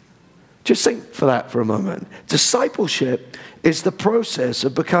 Just think for that for a moment. Discipleship is the process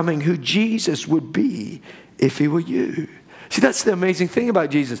of becoming who Jesus would be if he were you. See, that's the amazing thing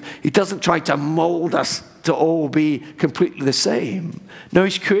about Jesus. He doesn't try to mold us to all be completely the same. No,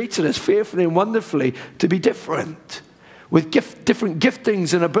 he's created us fearfully and wonderfully to be different, with different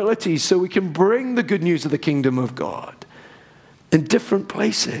giftings and abilities so we can bring the good news of the kingdom of God in different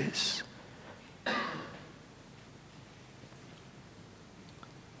places.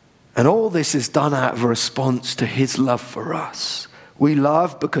 And all this is done out of a response to his love for us. We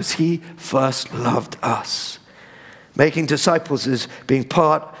love because he first loved us. Making disciples is being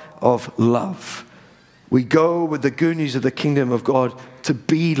part of love. We go with the good news of the kingdom of God to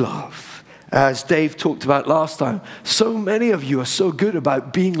be love. As Dave talked about last time, so many of you are so good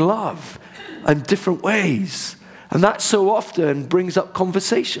about being love in different ways. And that so often brings up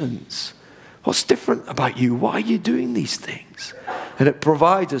conversations. What's different about you? Why are you doing these things? And it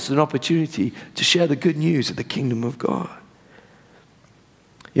provides us an opportunity to share the good news of the kingdom of God.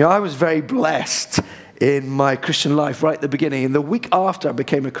 You know, I was very blessed in my Christian life right at the beginning. In the week after I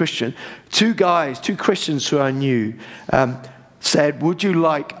became a Christian, two Christians who I knew, said, would you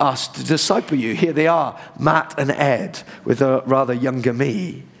like us to disciple you? Here they are, Matt and Ed, with a rather younger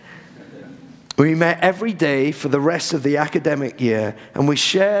me. We met every day for the rest of the academic year, and we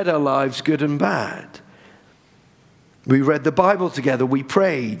shared our lives, good and bad. We read the Bible together, we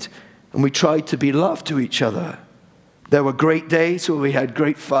prayed, and we tried to be love to each other. There were great days where we had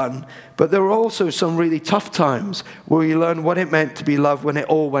great fun, but there were also some really tough times where we learned what it meant to be loved when it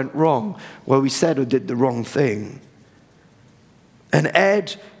all went wrong, where we said or did the wrong thing. And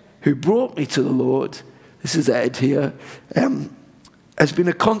Ed, who brought me to the Lord, this is Ed here, has been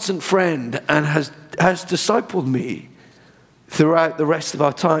a constant friend and has discipled me throughout the rest of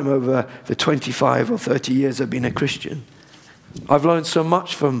our time over the 25 or 30 years I've been a Christian. I've learned so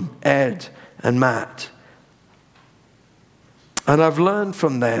much from Ed and Matt. And I've learned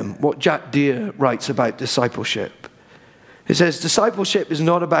from them what Jack Deere writes about discipleship. He says, discipleship is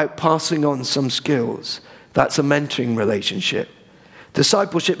not about passing on some skills. That's a mentoring relationship.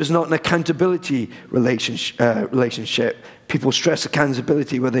 Discipleship is not an accountability relationship. People stress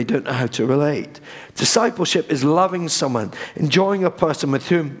accountability when they don't know how to relate. Discipleship is loving someone, enjoying a person with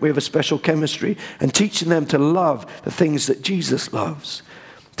whom we have a special chemistry, and teaching them to love the things that Jesus loves.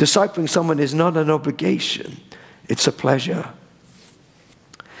 Discipling someone is not an obligation. It's a pleasure.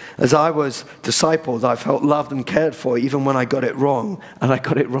 As I was discipled, I felt loved and cared for even when I got it wrong, and I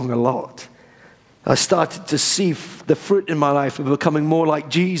got it wrong a lot. I started to see the fruit in my life of becoming more like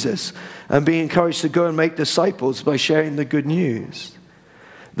Jesus and being encouraged to go and make disciples by sharing the good news.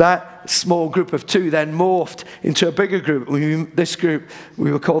 That small group of two then morphed into a bigger group. This group,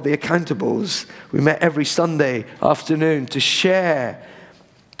 we were called the Accountables. We met every Sunday afternoon to share,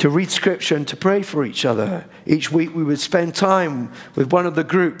 to read scripture and to pray for each other. Each week we would spend time with one of the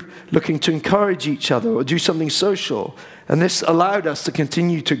group looking to encourage each other or do something social. And this allowed us to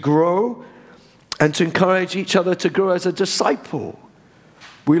continue to grow and to encourage each other to grow as a disciple.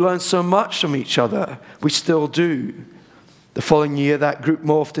 We learned so much from each other. We still do. The following year, that group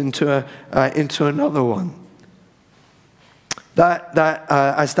morphed into another one.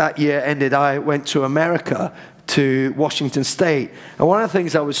 As that year ended, I went to America, to Washington State. And one of the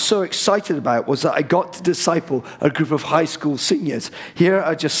things I was so excited about was that I got to disciple a group of high school seniors. Here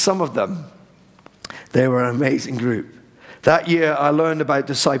are just some of them. They were an amazing group. That year, I learned about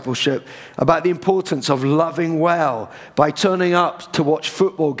discipleship, about the importance of loving well by turning up to watch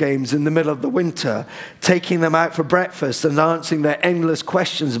football games in the middle of the winter, taking them out for breakfast and answering their endless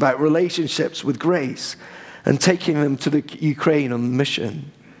questions about relationships with grace, and taking them to the Ukraine on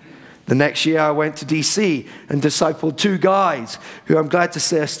mission. The next year I went to DC and discipled 2 guys who I'm glad to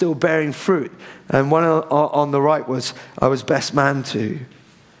say are still bearing fruit. And one on the right I was best man to.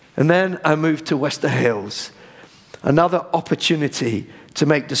 And then I moved to Wester Hills. Another opportunity to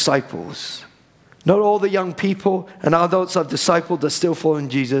make disciples. Not all the young people and adults I've discipled are still following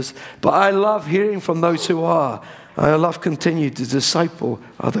Jesus, but I love hearing from those who are. I love continuing to disciple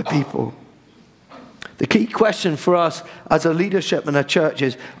other people. The key question for us as a leadership in a church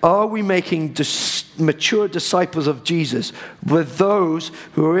is, are we making mature disciples of Jesus with those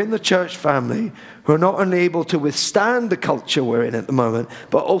who are in the church family, who are not only able to withstand the culture we're in at the moment,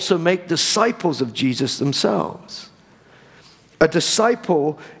 but also make disciples of Jesus themselves? A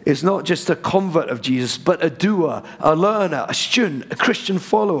disciple is not just a convert of Jesus, but a doer, a learner, a student, a Christian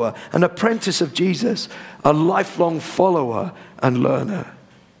follower, an apprentice of Jesus, a lifelong follower and learner.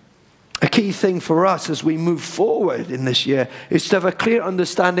 A key thing for us as we move forward in this year is to have a clear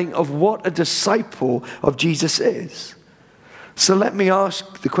understanding of what a disciple of Jesus is. So let me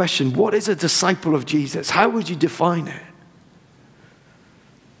ask the question, what is a disciple of Jesus? How would you define it?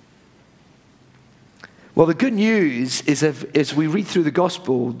 Well, the good news is as we read through the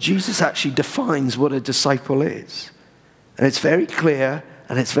gospel, Jesus actually defines what a disciple is. And it's very clear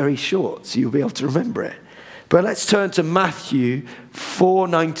and it's very short, so you'll be able to remember it. But let's turn to Matthew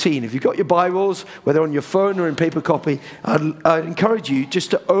 4:19. If you've got your Bibles, whether on your phone or in paper copy, I'd encourage you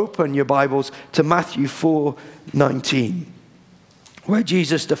just to open your Bibles to Matthew 4:19, where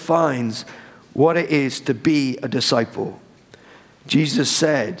Jesus defines what it is to be a disciple. Jesus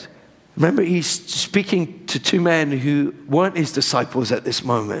said, remember, he's speaking to 2 men who weren't his disciples at this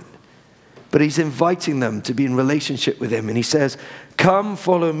moment, but he's inviting them to be in relationship with him. And he says, "Come,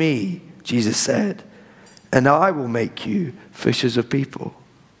 follow me," Jesus said, "and I will make you fishers of people."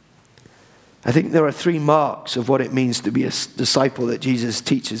 I think there are 3 marks of what it means to be a disciple that Jesus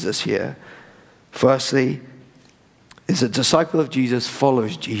teaches us here. Firstly, is a disciple of Jesus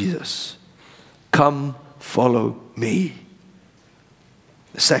follows Jesus. Come, follow me.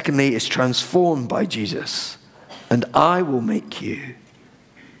 Secondly, is transformed by Jesus, and I will make you.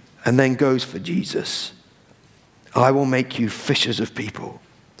 And then goes for Jesus. I will make you fishers of people.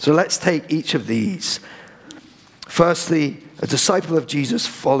 So let's take each of these. Firstly, a disciple of Jesus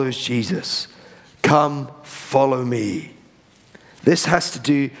follows Jesus. Come, follow me. This has to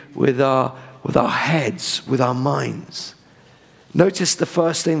do with our heads, with our minds. Notice the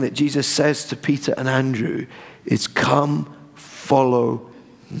first thing that Jesus says to Peter and Andrew is, come, follow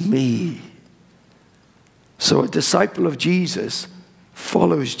me. So a disciple of Jesus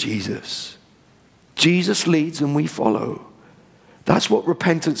follows Jesus. Jesus leads and we follow. That's what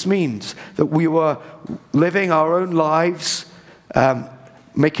repentance means, that we were living our own lives,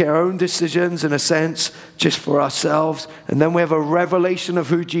 making our own decisions in a sense, just for ourselves, and then we have a revelation of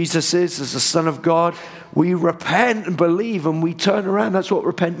who Jesus is as the Son of God. We repent and believe and we turn around. That's what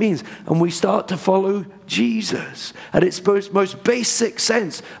repent means. And we start to follow Jesus. At its most basic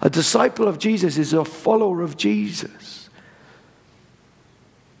sense, a disciple of Jesus is a follower of Jesus.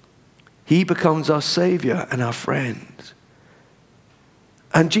 He becomes our Savior and our friend.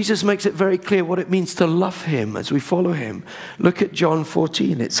 And Jesus makes it very clear what it means to love him as we follow him. Look at John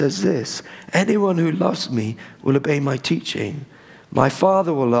 14. It says this, anyone who loves me will obey my teaching. My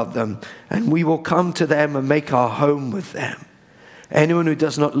Father will love them, and we will come to them and make our home with them. Anyone who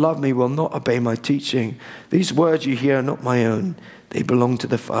does not love me will not obey my teaching. These words you hear are not my own. They belong to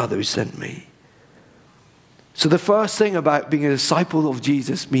the Father who sent me. So the first thing about being a disciple of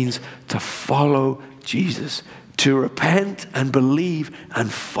Jesus means to follow Jesus. To repent and believe and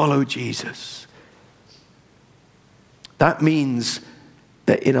follow Jesus. That means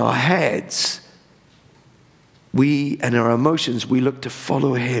that in our heads, and our emotions, we look to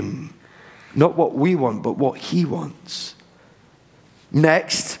follow him. Not what we want, but what he wants.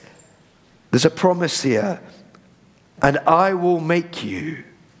 Next, there's a promise here. And I will make you.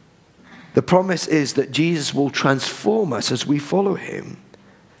 The promise is that Jesus will transform us as we follow him.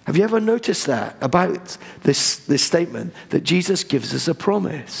 Have you ever noticed that about this statement? That Jesus gives us a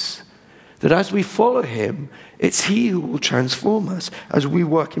promise. That as we follow him, it's he who will transform us as we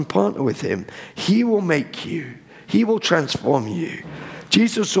work in partner with him. He will make you. He will transform you.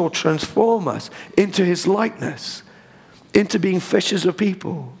 Jesus will transform us into his likeness, into being fishers of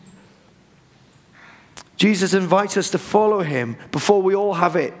people. Jesus invites us to follow him before we all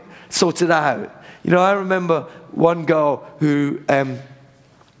have it sorted out. You know, I remember one girl who...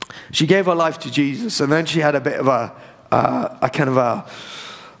 she gave her life to Jesus, and then she had a bit of a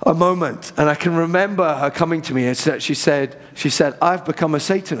moment. And I can remember her coming to me and she said, I've become a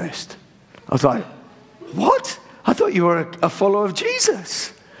Satanist. I was like, what? I thought you were a follower of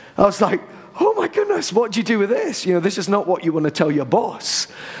Jesus. I was like, oh my goodness, what do you do with this? You know, this is not what you want to tell your boss.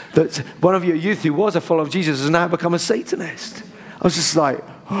 That one of your youth who was a follower of Jesus has now become a Satanist. I was just like,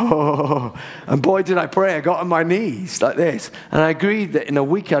 oh. And boy, did I pray. I got on my knees like this. And I agreed that in a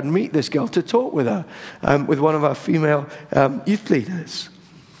week I'd meet this girl to talk with her, with one of our female youth leaders.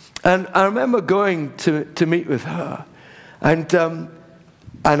 And I remember going to meet with her. And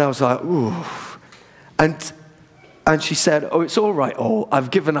I was like, ooh. And she said, oh, it's all right, oh,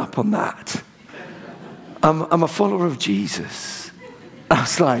 I've given up on that. I'm a follower of Jesus. I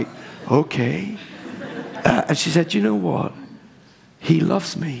was like, okay. And she said, you know what? He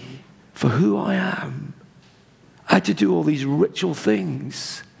loves me for who I am. I had to do all these ritual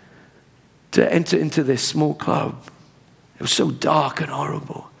things to enter into this small club. It was so dark and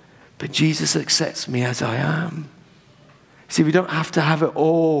horrible. But Jesus accepts me as I am. See, we don't have to have it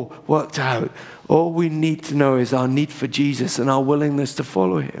all worked out. All we need to know is our need for Jesus and our willingness to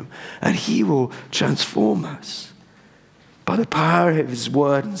follow him. And he will transform us by the power of his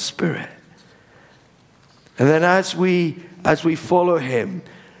word and spirit. And then as we follow him,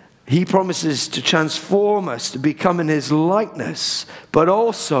 he promises to transform us to become in his likeness, but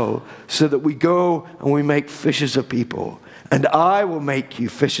also so that we go and we make fishers of people. And I will make you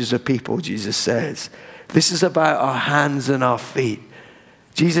fishers of people, Jesus says. This is about our hands and our feet.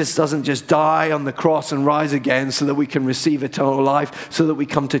 Jesus doesn't just die on the cross and rise again so that we can receive eternal life, so that we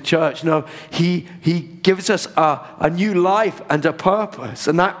come to church. No, he gives us a new life and a purpose.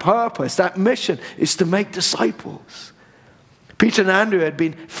 And that purpose, that mission, is to make disciples. Peter and Andrew had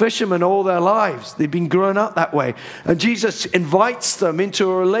been fishermen all their lives. They'd been growing up that way. And Jesus invites them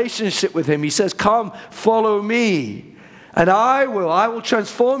into a relationship with him. He says, come, follow me. And I will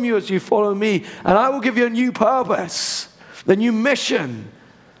transform you as you follow me. And I will give you a new purpose, a new mission.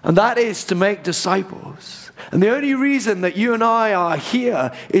 And that is to make disciples. And the only reason that you and I are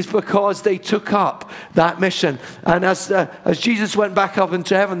here is because they took up that mission. And as Jesus went back up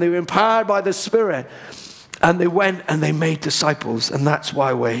into heaven, they were empowered by the Spirit. And they went and they made disciples. And that's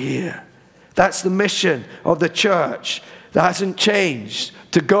why we're here. That's the mission of the church. That hasn't changed.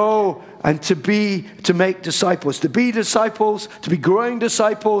 To go and to make disciples. To be disciples, to be growing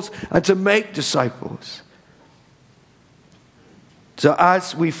disciples, and to make disciples. So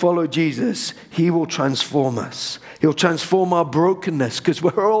as we follow Jesus, he will transform us. He'll transform our brokenness, because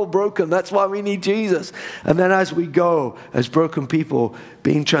we're all broken. That's why we need Jesus. And then as we go, as broken people,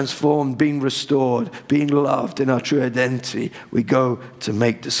 being transformed, being restored, being loved in our true identity, we go to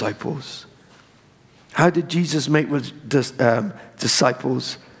make disciples. How did Jesus make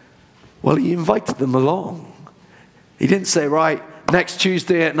disciples? Well, he invited them along. He didn't say, right, next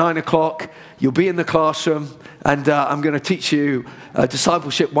Tuesday at 9 o'clock, you'll be in the classroom, and I'm going to teach you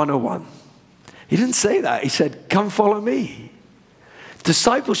Discipleship 101. He didn't say that. He said, come follow me.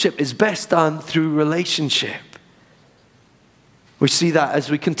 Discipleship is best done through relationship. We see that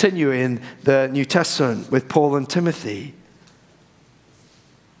as we continue in the New Testament with Paul and Timothy.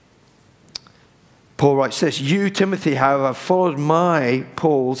 Paul writes this, you, Timothy, however, followed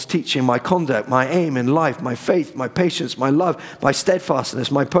Paul's teaching, my conduct, my aim in life, my faith, my patience, my love, my steadfastness,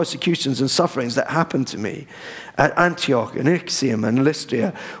 my persecutions and sufferings that happened to me at Antioch and Iconium and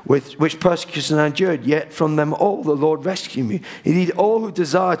Lystra, which persecutions I endured, yet from them all the Lord rescued me. Indeed, all who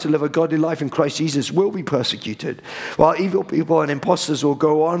desire to live a godly life in Christ Jesus will be persecuted, while evil people and impostors will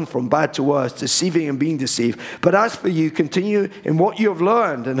go on from bad to worse, deceiving and being deceived. But as for you, continue in what you have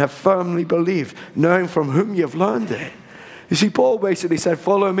learned and have firmly believed, knowing from whom you have learned it. You see, Paul basically said,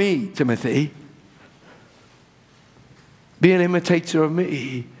 follow me, Timothy. Be an imitator of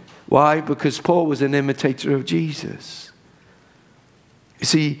me. Why? Because Paul was an imitator of Jesus. You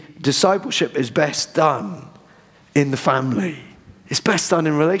see, discipleship is best done in the family. It's best done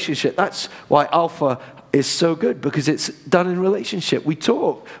in relationship. That's why Alpha is so good, because it's done in relationship. We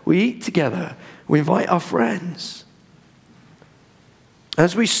talk, we eat together, we invite our friends.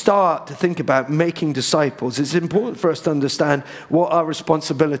 As we start to think about making disciples, it's important for us to understand what our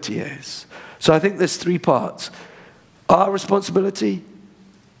responsibility is. So I think there's three parts. Our responsibility,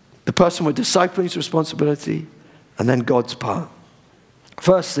 the person we're discipling's responsibility, and then God's part.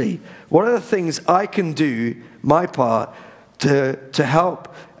 Firstly, what are the things I can do, my part, to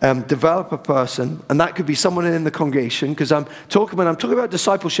help develop a person? And that could be someone in the congregation, because when I'm talking about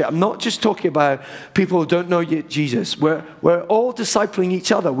discipleship, I'm not just talking about people who don't know yet Jesus. We're all discipling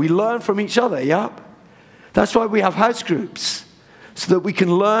each other. We learn from each other, yeah? That's why we have house groups, so that we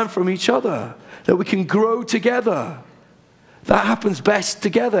can learn from each other, that we can grow together. That happens best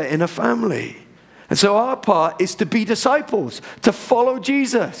together in a family. And so our part is to be disciples, to follow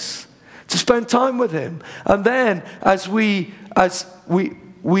Jesus, to spend time with him. And then as we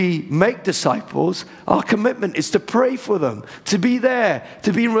make disciples, our commitment is to pray for them, to be there,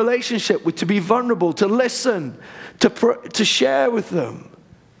 to be in relationship with, to be vulnerable, to listen, to share with them.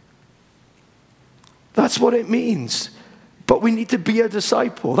 That's what it means. But we need to be a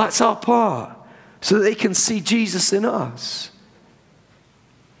disciple. That's our part, so that they can see Jesus in us.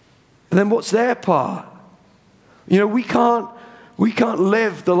 And then what's their part? You know, we can't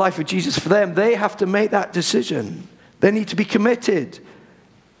live the life of Jesus for them. They have to make that decision. They need to be committed.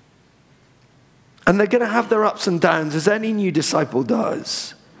 And they're going to have their ups and downs, as any new disciple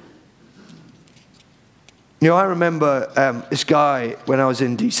does. You know, I remember this guy, when I was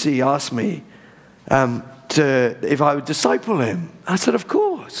in DC, asked me if I would disciple him. I said, of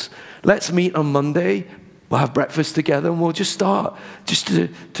course. Let's meet on Monday. We'll have breakfast together, and we'll just start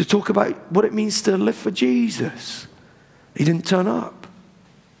to talk about what it means to live for Jesus. He didn't turn up.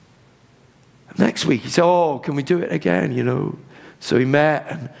 Next week, he said, oh, can we do it again, you know? So we met,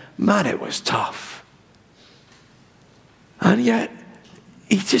 and man, it was tough. And yet,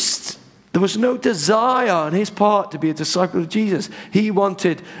 there was no desire on his part to be a disciple of Jesus. He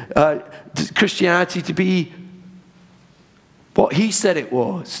wanted Christianity to be what he said it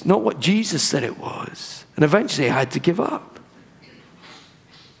was, not what Jesus said it was. And eventually I had to give up.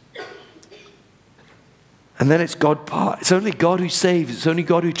 And then it's God's part. It's only God who saves. It's only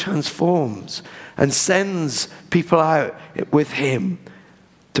God who transforms and sends people out with him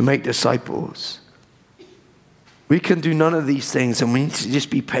to make disciples. We can do none of these things, and we need to just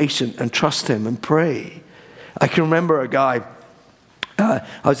be patient and trust him and pray. I can remember a guy, I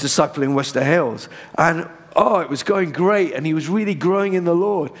was discipling in Worcester Hills, and it was going great, and he was really growing in the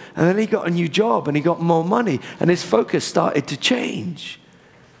Lord. And then he got a new job, and he got more money, and his focus started to change.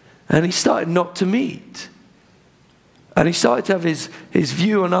 And he started not to meet. And he started to have his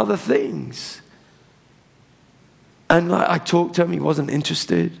view on other things. And I talked to him, he wasn't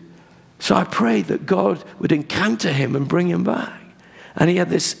interested. So I prayed that God would encounter him and bring him back. And he had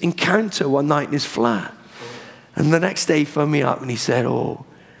this encounter one night in his flat. And the next day he phoned me up and he said, oh,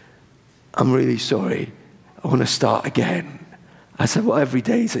 I'm really sorry. I want to start again. I said, well, every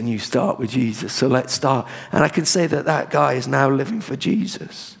day is a new start with Jesus, so let's start. And I can say that guy is now living for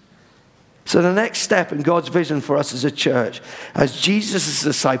Jesus. So the next step in God's vision for us as a church, as Jesus'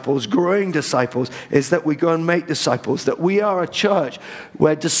 disciples, growing disciples, is that we go and make disciples, that we are a church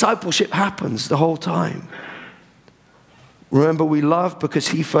where discipleship happens the whole time. Remember, we love because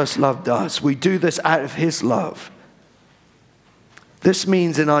he first loved us. We do this out of his love. This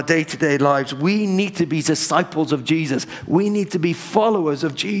means in our day-to-day lives, we need to be disciples of Jesus. We need to be followers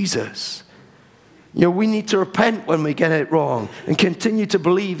of Jesus. You know, we need to repent when we get it wrong and continue to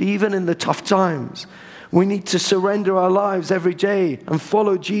believe even in the tough times. We need to surrender our lives every day and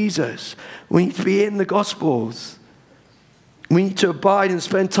follow Jesus. We need to be in the Gospels. We need to abide and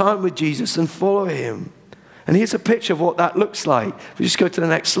spend time with Jesus and follow him. And here's a picture of what that looks like. If we just go to the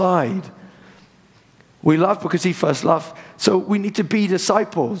next slide. We love because he first loved. So we need to be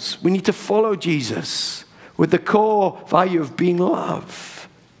disciples. We need to follow Jesus with the core value of being love.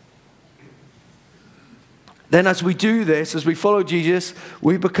 Then as we do this, as we follow Jesus,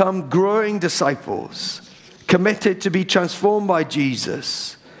 we become growing disciples, committed to be transformed by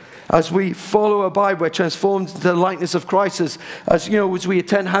Jesus. As we follow, abide, we're transformed into the likeness of Christ. As we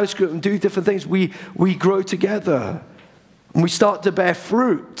attend house group and do different things, we grow together. And we start to bear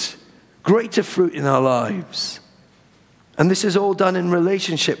fruit, greater fruit in our lives. And this is all done in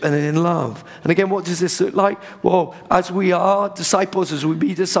relationship and in love. And again, what does this look like? Well, as we are disciples, as we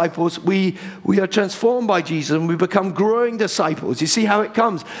be disciples, we are transformed by Jesus and we become growing disciples. You see how it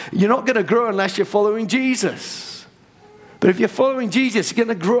comes? You're not going to grow unless you're following Jesus. But if you're following Jesus, you're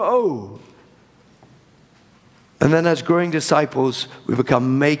going to grow. And then as growing disciples, we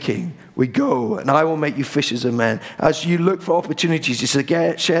become making. We go, and I will make you fishers of men. As you look for opportunities, just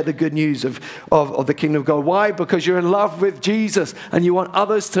to share the good news of the kingdom of God. Why? Because you're in love with Jesus, and you want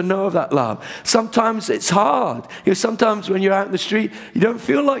others to know of that love. Sometimes it's hard. Sometimes when you're out in the street, you don't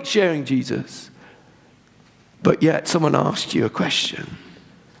feel like sharing Jesus. But yet someone asks you a question,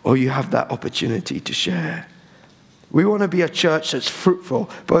 or you have that opportunity to share. We want to be a church that's fruitful,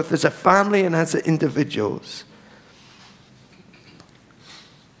 both as a family and as individuals.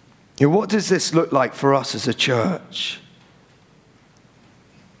 What does this look like for us as a church?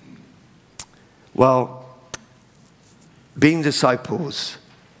 Well, being disciples,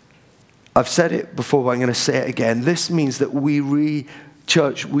 I've said it before, but I'm going to say it again. This means that we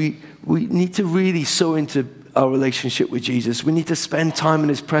need to really sow into our relationship with Jesus. We need to spend time in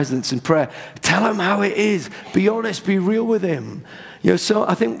his presence in prayer. Tell him how it is. Be honest, be real with him. So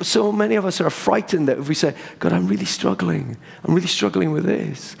I think so many of us are frightened that if we say, God, I'm really struggling with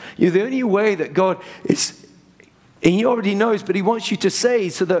this. The only way that God is, and he already knows, but he wants you to say,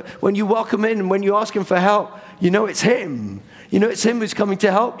 so that when you welcome in and when you ask him for help, it's him. It's him who's coming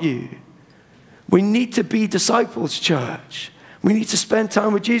to help you. We need to be disciples, church. We need to spend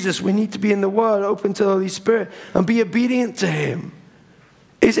time with Jesus. We need to be in the Word, open to the Holy Spirit, and be obedient to him.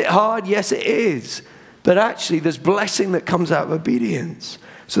 Is it hard? Yes, it is. But actually, there's blessing that comes out of obedience.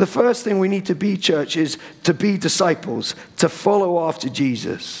 So the first thing we need to be, church, is to be disciples, to follow after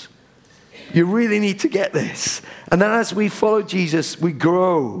Jesus. You really need to get this. And then as we follow Jesus, we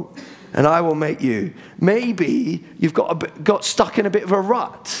grow. And I will make you. Maybe you've got stuck in a bit of a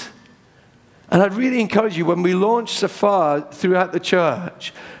rut. And I'd really encourage you, when we launch Safar throughout the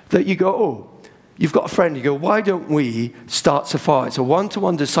church, that you go, oh, you've got a friend, you go, why don't we start Safar? It's a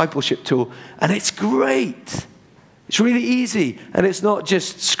one-to-one discipleship tool, and it's great. It's really easy, and it's not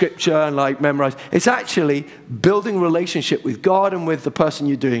just scripture and like memorize. It's actually building relationship with God and with the person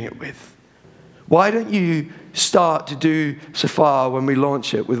you're doing it with. Why don't you start to do Safar when we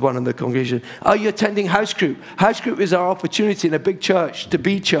launch it with one in the congregation? Are you attending house group? House group is our opportunity in a big church, to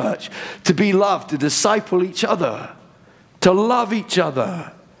be loved, to disciple each other, to love each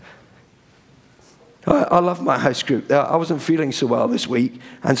other. I love my house group. I wasn't feeling so well this week,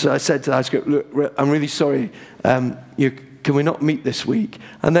 and so I said to the house group, look, I'm really sorry, can we not meet this week?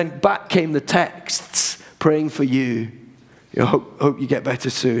 And then back came the texts praying for you. Hope you get better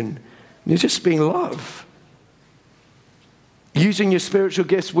soon. You're just being love. Using your spiritual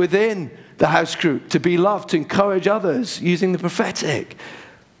gifts within the house group to be loved, to encourage others, using the prophetic,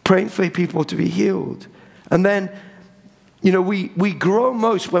 praying for people to be healed. And then, we grow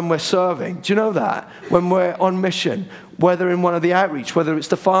most when we're serving. Do you know that? When we're on mission, whether in one of the outreach, whether it's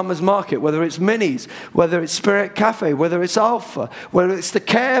the farmer's market, whether it's Minis, whether it's Spirit Cafe, whether it's Alpha, whether it's the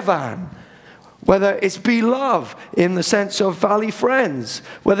caravan, whether it's Be Love in the sense of Valley Friends,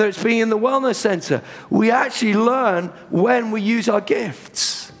 whether it's being in the wellness center, we actually learn when we use our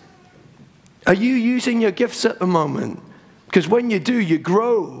gifts. Are you using your gifts at the moment? Because when you do, you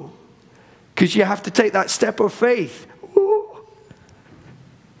grow. Because you have to take that step of faith. Ooh.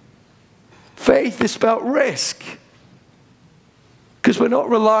 Faith is spelled risk. Because we're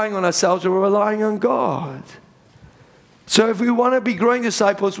not relying on ourselves, we're relying on God. So if we want to be growing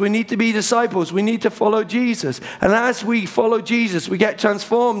disciples, we need to be disciples. We need to follow Jesus. And as we follow Jesus, we get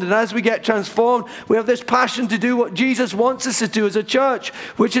transformed. And as we get transformed, we have this passion to do what Jesus wants us to do as a church,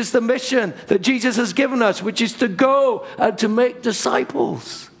 which is the mission that Jesus has given us, which is to go and to make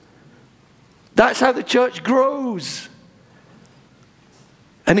disciples. That's how the church grows.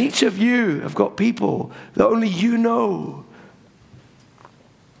 And each of you have got people that only you know,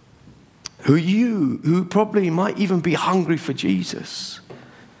 who probably might even be hungry for Jesus.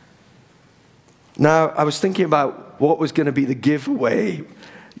 Now, I was thinking about what was going to be the giveaway.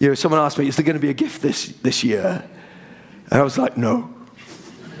 Someone asked me, is there going to be a gift this year? And I was like, no.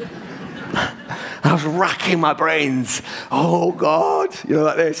 I was racking my brains. Oh, God.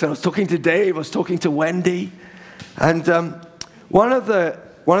 Like this. And I was talking to Dave. I was talking to Wendy. And one of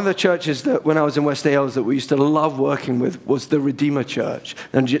the churches that when I was in West Wales that we used to love working with was the Redeemer Church,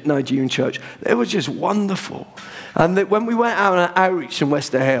 the Nigerian church. It was just wonderful. And when we went out on an outreach in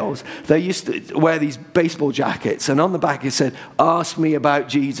West Wales, they used to wear these baseball jackets, and on the back it said, "Ask me about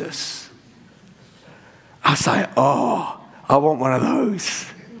Jesus." I was like, oh, I want one of those.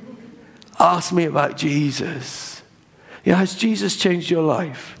 Ask me about Jesus. Has Jesus changed your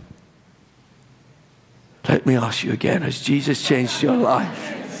life? Let me ask you again, has Jesus changed your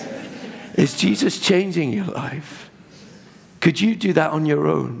life? Is Jesus changing your life? Could you do that on your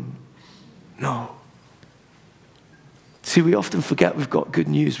own? No. See, we often forget we've got good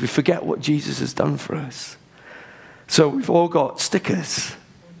news. We forget what Jesus has done for us. So we've all got stickers.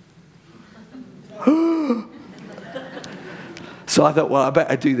 So I thought, well, I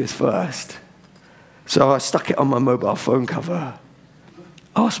better do this first. So I stuck it on my mobile phone cover.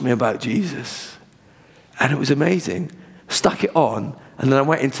 Ask me about Jesus. And it was amazing. Stuck it on, and then I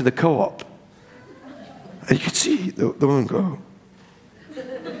went into the co-op. And you could see the woman go.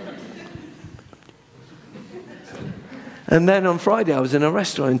 And then on Friday, I was in a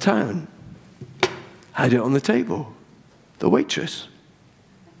restaurant in town. Had it on the table. The waitress.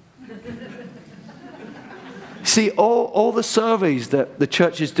 See, all the surveys that the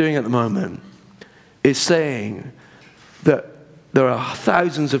church is doing at the moment is saying that there are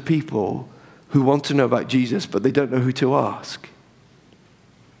thousands of people who want to know about Jesus, but they don't know who to ask.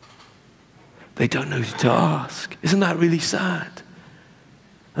 They don't know who to ask. Isn't that really sad?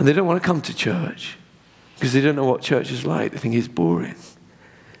 And they don't want to come to church because they don't know what church is like. They think it's boring.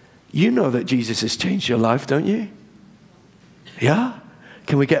 You know that Jesus has changed your life, don't you? Yeah?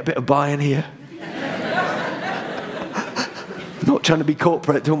 Can we get a bit of buy-in here? Not trying to be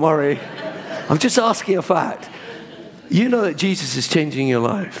corporate, don't worry. I'm just asking a fact. You know that Jesus is changing your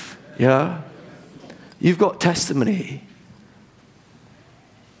life, yeah? You've got testimony.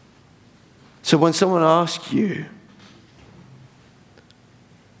 So when someone asks you,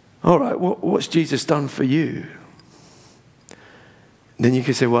 all right, what's Jesus done for you? Then you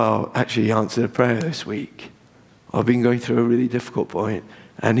can say, well, actually he answered a prayer this week. I've been going through a really difficult point,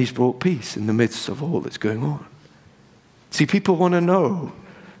 and he's brought peace in the midst of all that's going on. See, people want to know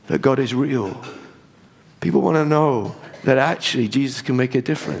that God is real. People want to know that actually Jesus can make a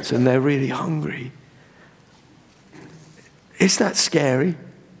difference, and they're really hungry. Is that scary?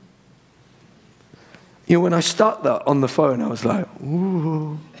 You know, when I start that on the phone, I was like,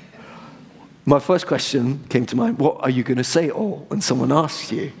 ooh. My first question came to mind, what are you going to say all when someone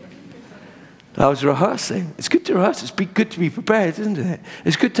asks you? I was rehearsing. It's good to rehearse. It's good to be prepared, isn't it?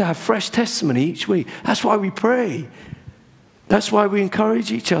 It's good to have fresh testimony each week. That's why we pray. That's why we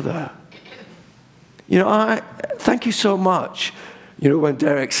encourage each other. You know, I thank you so much. You know, when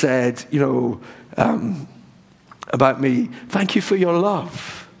Derek said, you know, about me, thank you for your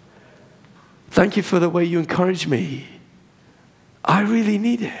love. Thank you for the way you encourage me. I really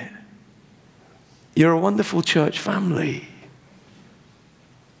need it. You're a wonderful church family.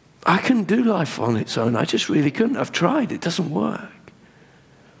 I couldn't do life on its own. I just really couldn't. I've tried. It doesn't work.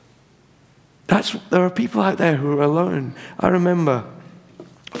 There are people out there who are alone. I remember,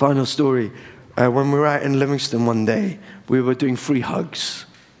 final story, when we were out in Livingston one day, we were doing free hugs.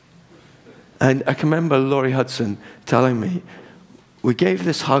 And I can remember Laurie Hudson telling me, we gave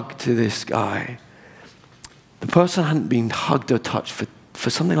this hug to this guy. The person hadn't been hugged or touched for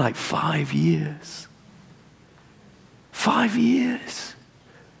something like 5 years. 5 years.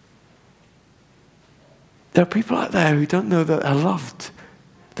 There are people out there who don't know that they're loved.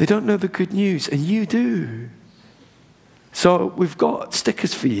 They don't know the good news, and you do. So we've got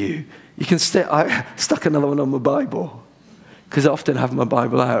stickers for you. You can I stuck another one on my Bible, because I often have my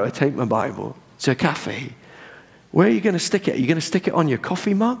Bible out. I take my Bible to a cafe. Where are you going to stick it? Are you going to stick it on your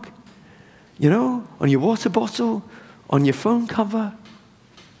coffee mug? You know, on your water bottle, on your phone cover?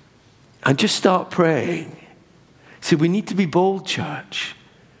 And just start praying. See, we need to be bold, church.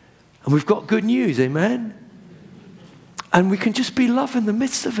 And we've got good news, amen? And we can just be love in the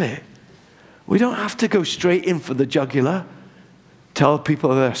midst of it. We don't have to go straight in for the jugular. Tell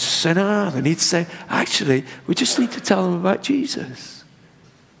people they're a sinner, they need to say, actually, we just need to tell them about Jesus.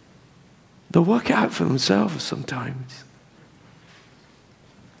 They'll work it out for themselves sometimes.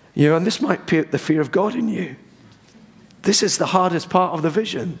 You know, and this might be the fear of God in you. This is the hardest part of the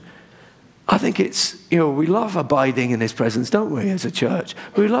vision. I think it's, you know, we love abiding in his presence, don't we, as a church?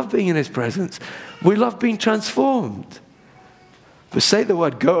 We love being in his presence. We love being transformed. But say the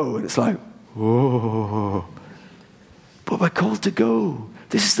word go, and it's like, whoa. But we're called to go.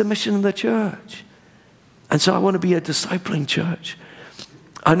 This is the mission of the church. And so I want to be a discipling church.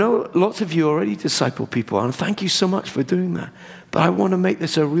 I know lots of you already disciple people, and thank you so much for doing that. But I want to make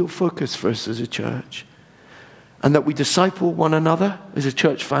this a real focus for us as a church. And that we disciple one another as a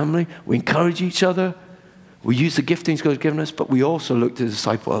church family. We encourage each other. We use the giftings God's given us, but we also look to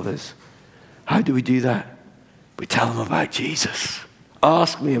disciple others. How do we do that? We tell them about Jesus.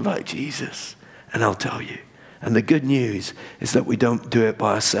 Ask me about Jesus, and I'll tell you. And the good news is that we don't do it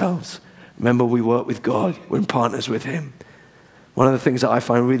by ourselves. Remember, we work with God. We're in partners with him. One of the things that I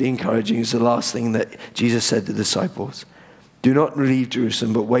find really encouraging is the last thing that Jesus said to the disciples. Do not leave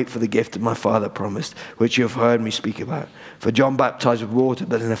Jerusalem, but wait for the gift that my Father promised, which you have heard me speak about. For John baptized with water,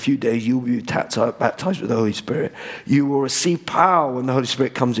 but in a few days you will be baptized with the Holy Spirit. You will receive power when the Holy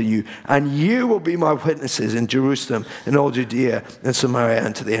Spirit comes to you, and you will be my witnesses in Jerusalem, in all Judea, and Samaria,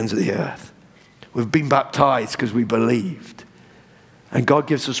 and to the ends of the earth. We've been baptized because we believed. And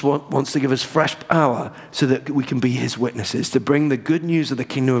God wants to give us fresh power so that we can be his witnesses, to bring the good news of the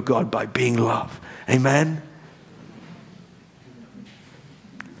kingdom of God by being love. Amen?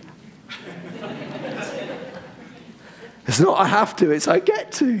 It's not I have to, it's I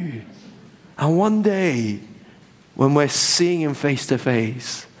get to. And one day, when we're seeing him face to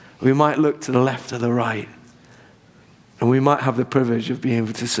face, we might look to the left or the right. And we might have the privilege of being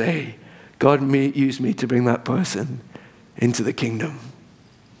able to say, God used me to bring that person into the kingdom.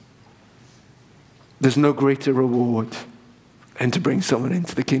 There's no greater reward than to bring someone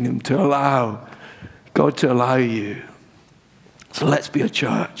into the kingdom, to allow God to allow you. So let's be a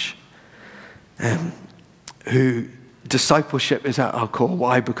church. who discipleship is at our core.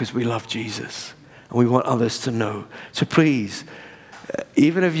 Why? Because we love Jesus and we want others to know. So please,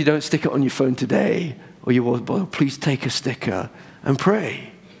 even if you don't stick it on your phone today or your water bottle, please take a sticker and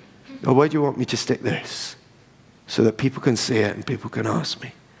pray. Or where do you want me to stick this? So that people can see it and people can ask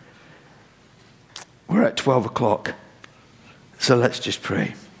me. We're at 12 o'clock, so let's just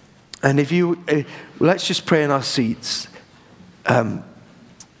pray. And let's just pray in our seats. I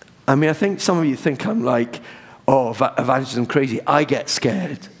think some of you think I'm like, oh, evangelism crazy. I get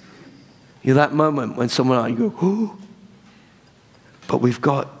scared. That moment when someone, you go, ooh. But we've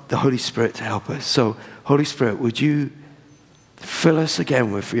got the Holy Spirit to help us. So, Holy Spirit, would you fill us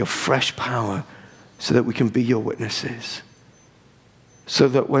again with your fresh power so that we can be your witnesses? So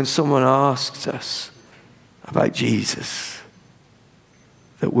that when someone asks us about Jesus,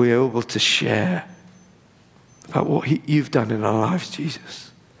 that we're able to share about what you've done in our lives,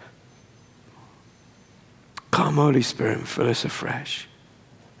 Jesus. Come, Holy Spirit, and fill us afresh.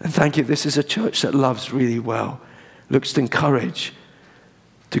 And thank you, this is a church that loves really well, looks to encourage,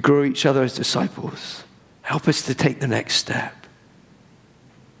 to grow each other as disciples. Help us to take the next step,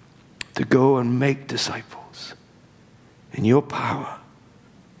 to go and make disciples in your power,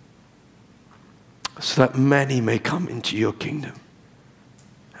 so that many may come into your kingdom.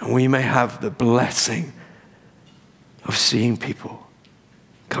 And we may have the blessing of seeing people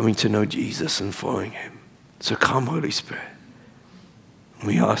coming to know Jesus and following him. So come, Holy Spirit.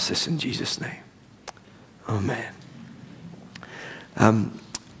 We ask this in Jesus' name. Amen.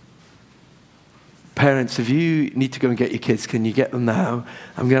 Parents, if you need to go and get your kids, can you get them now?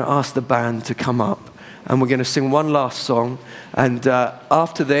 I'm going to ask the band to come up. And we're going to sing one last song. And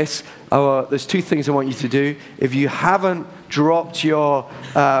after this, there's two things I want you to do. If you haven't dropped your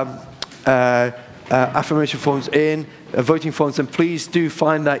affirmation forms in, voting forms, then please do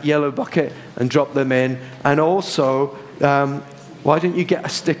find that yellow bucket and drop them in. And also, why don't you get a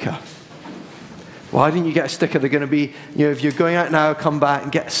sticker? Why didn't you get a sticker? They're going to be, if you're going out now, come back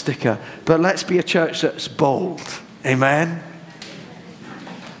and get a sticker. But let's be a church that's bold. Amen?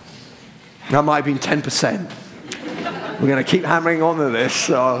 That might have been 10%. We're going to keep hammering on to this.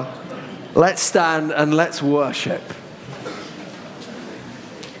 So let's stand and let's worship.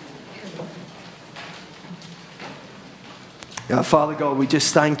 Father God, we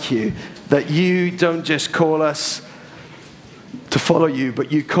just thank you that you don't just call us to follow you,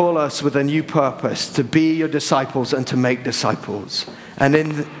 but you call us with a new purpose, to be your disciples and to make disciples. And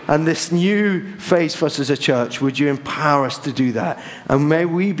in this new phase for us as a church, would you empower us to do that? And may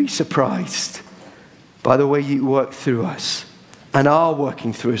we be surprised by the way you work through us and are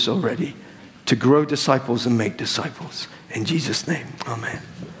working through us already to grow disciples and make disciples. In Jesus' name, amen.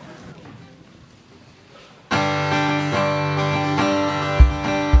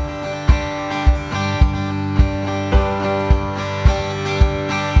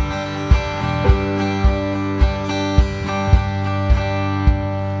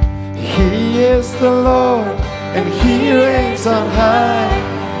 He is the Lord, and he reigns on high.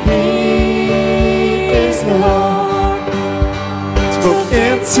 He is the Lord. Spoke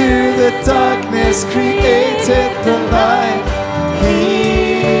into the darkness, created the light.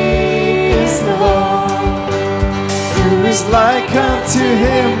 He is the Lord. Who is like unto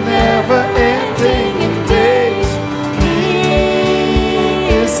him, never ending in days. He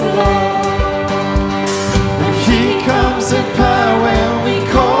is the Lord. And he comes in power when we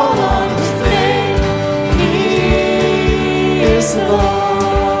call on his name. He is the Lord.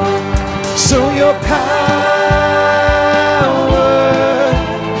 Show your power,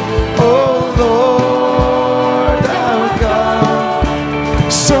 oh Lord our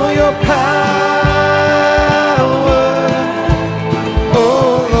God. Show your power, oh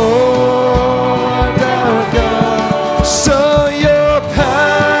Lord our God. Show your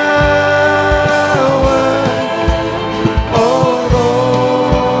power, oh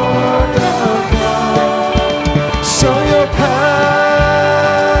Lord our God. Show your power.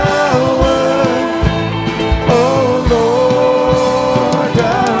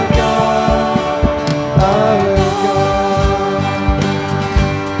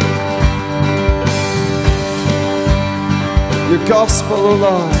 Gospel, O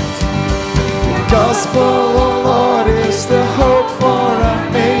Lord, your gospel, O Lord, is the hope for our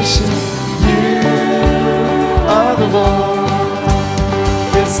nation. You are the Lord.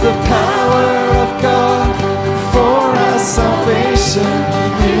 It's the power of God for our salvation.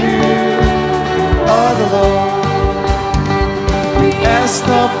 You are the Lord. We ask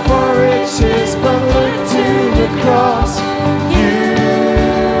not for riches, but look to the cross. You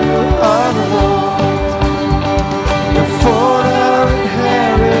are the Lord. For our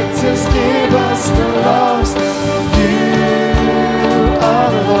inheritance, give us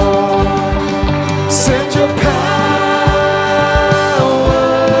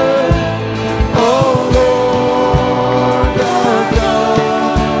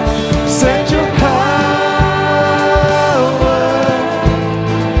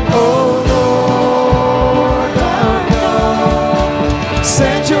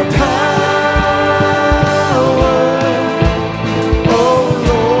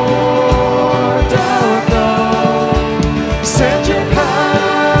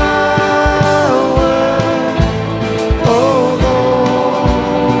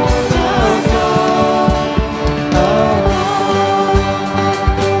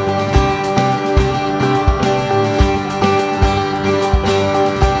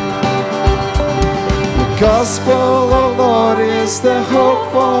gospel, oh Lord, is the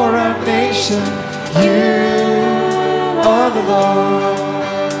hope for our nation. You are the Lord.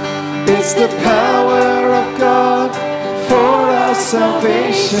 It's the power of God for our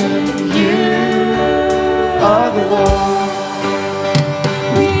salvation. You are the Lord.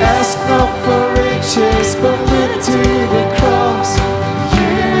 We ask not for riches, but look to the cross.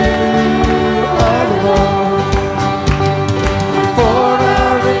 You are the Lord. For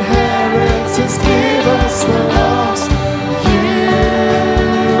our inheritance, give us the lost. You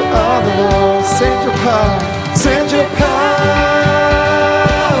are the Lord. Send your power. Send your power.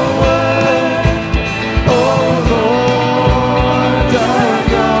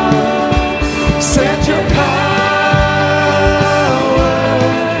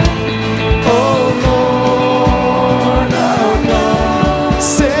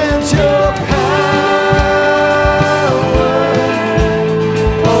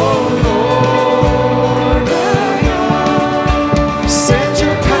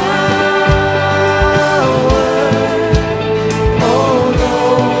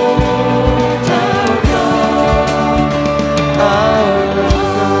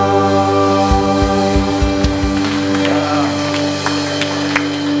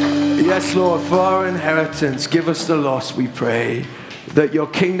 Lord, for our inheritance, give us the lost, we pray, that your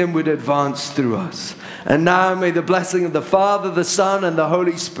kingdom would advance through us. And now may the blessing of the Father, the Son, and the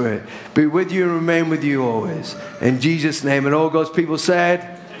Holy Spirit be with you and remain with you always. In Jesus' name. And all God's people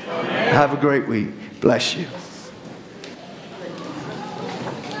said, amen. Have a great week. Bless you.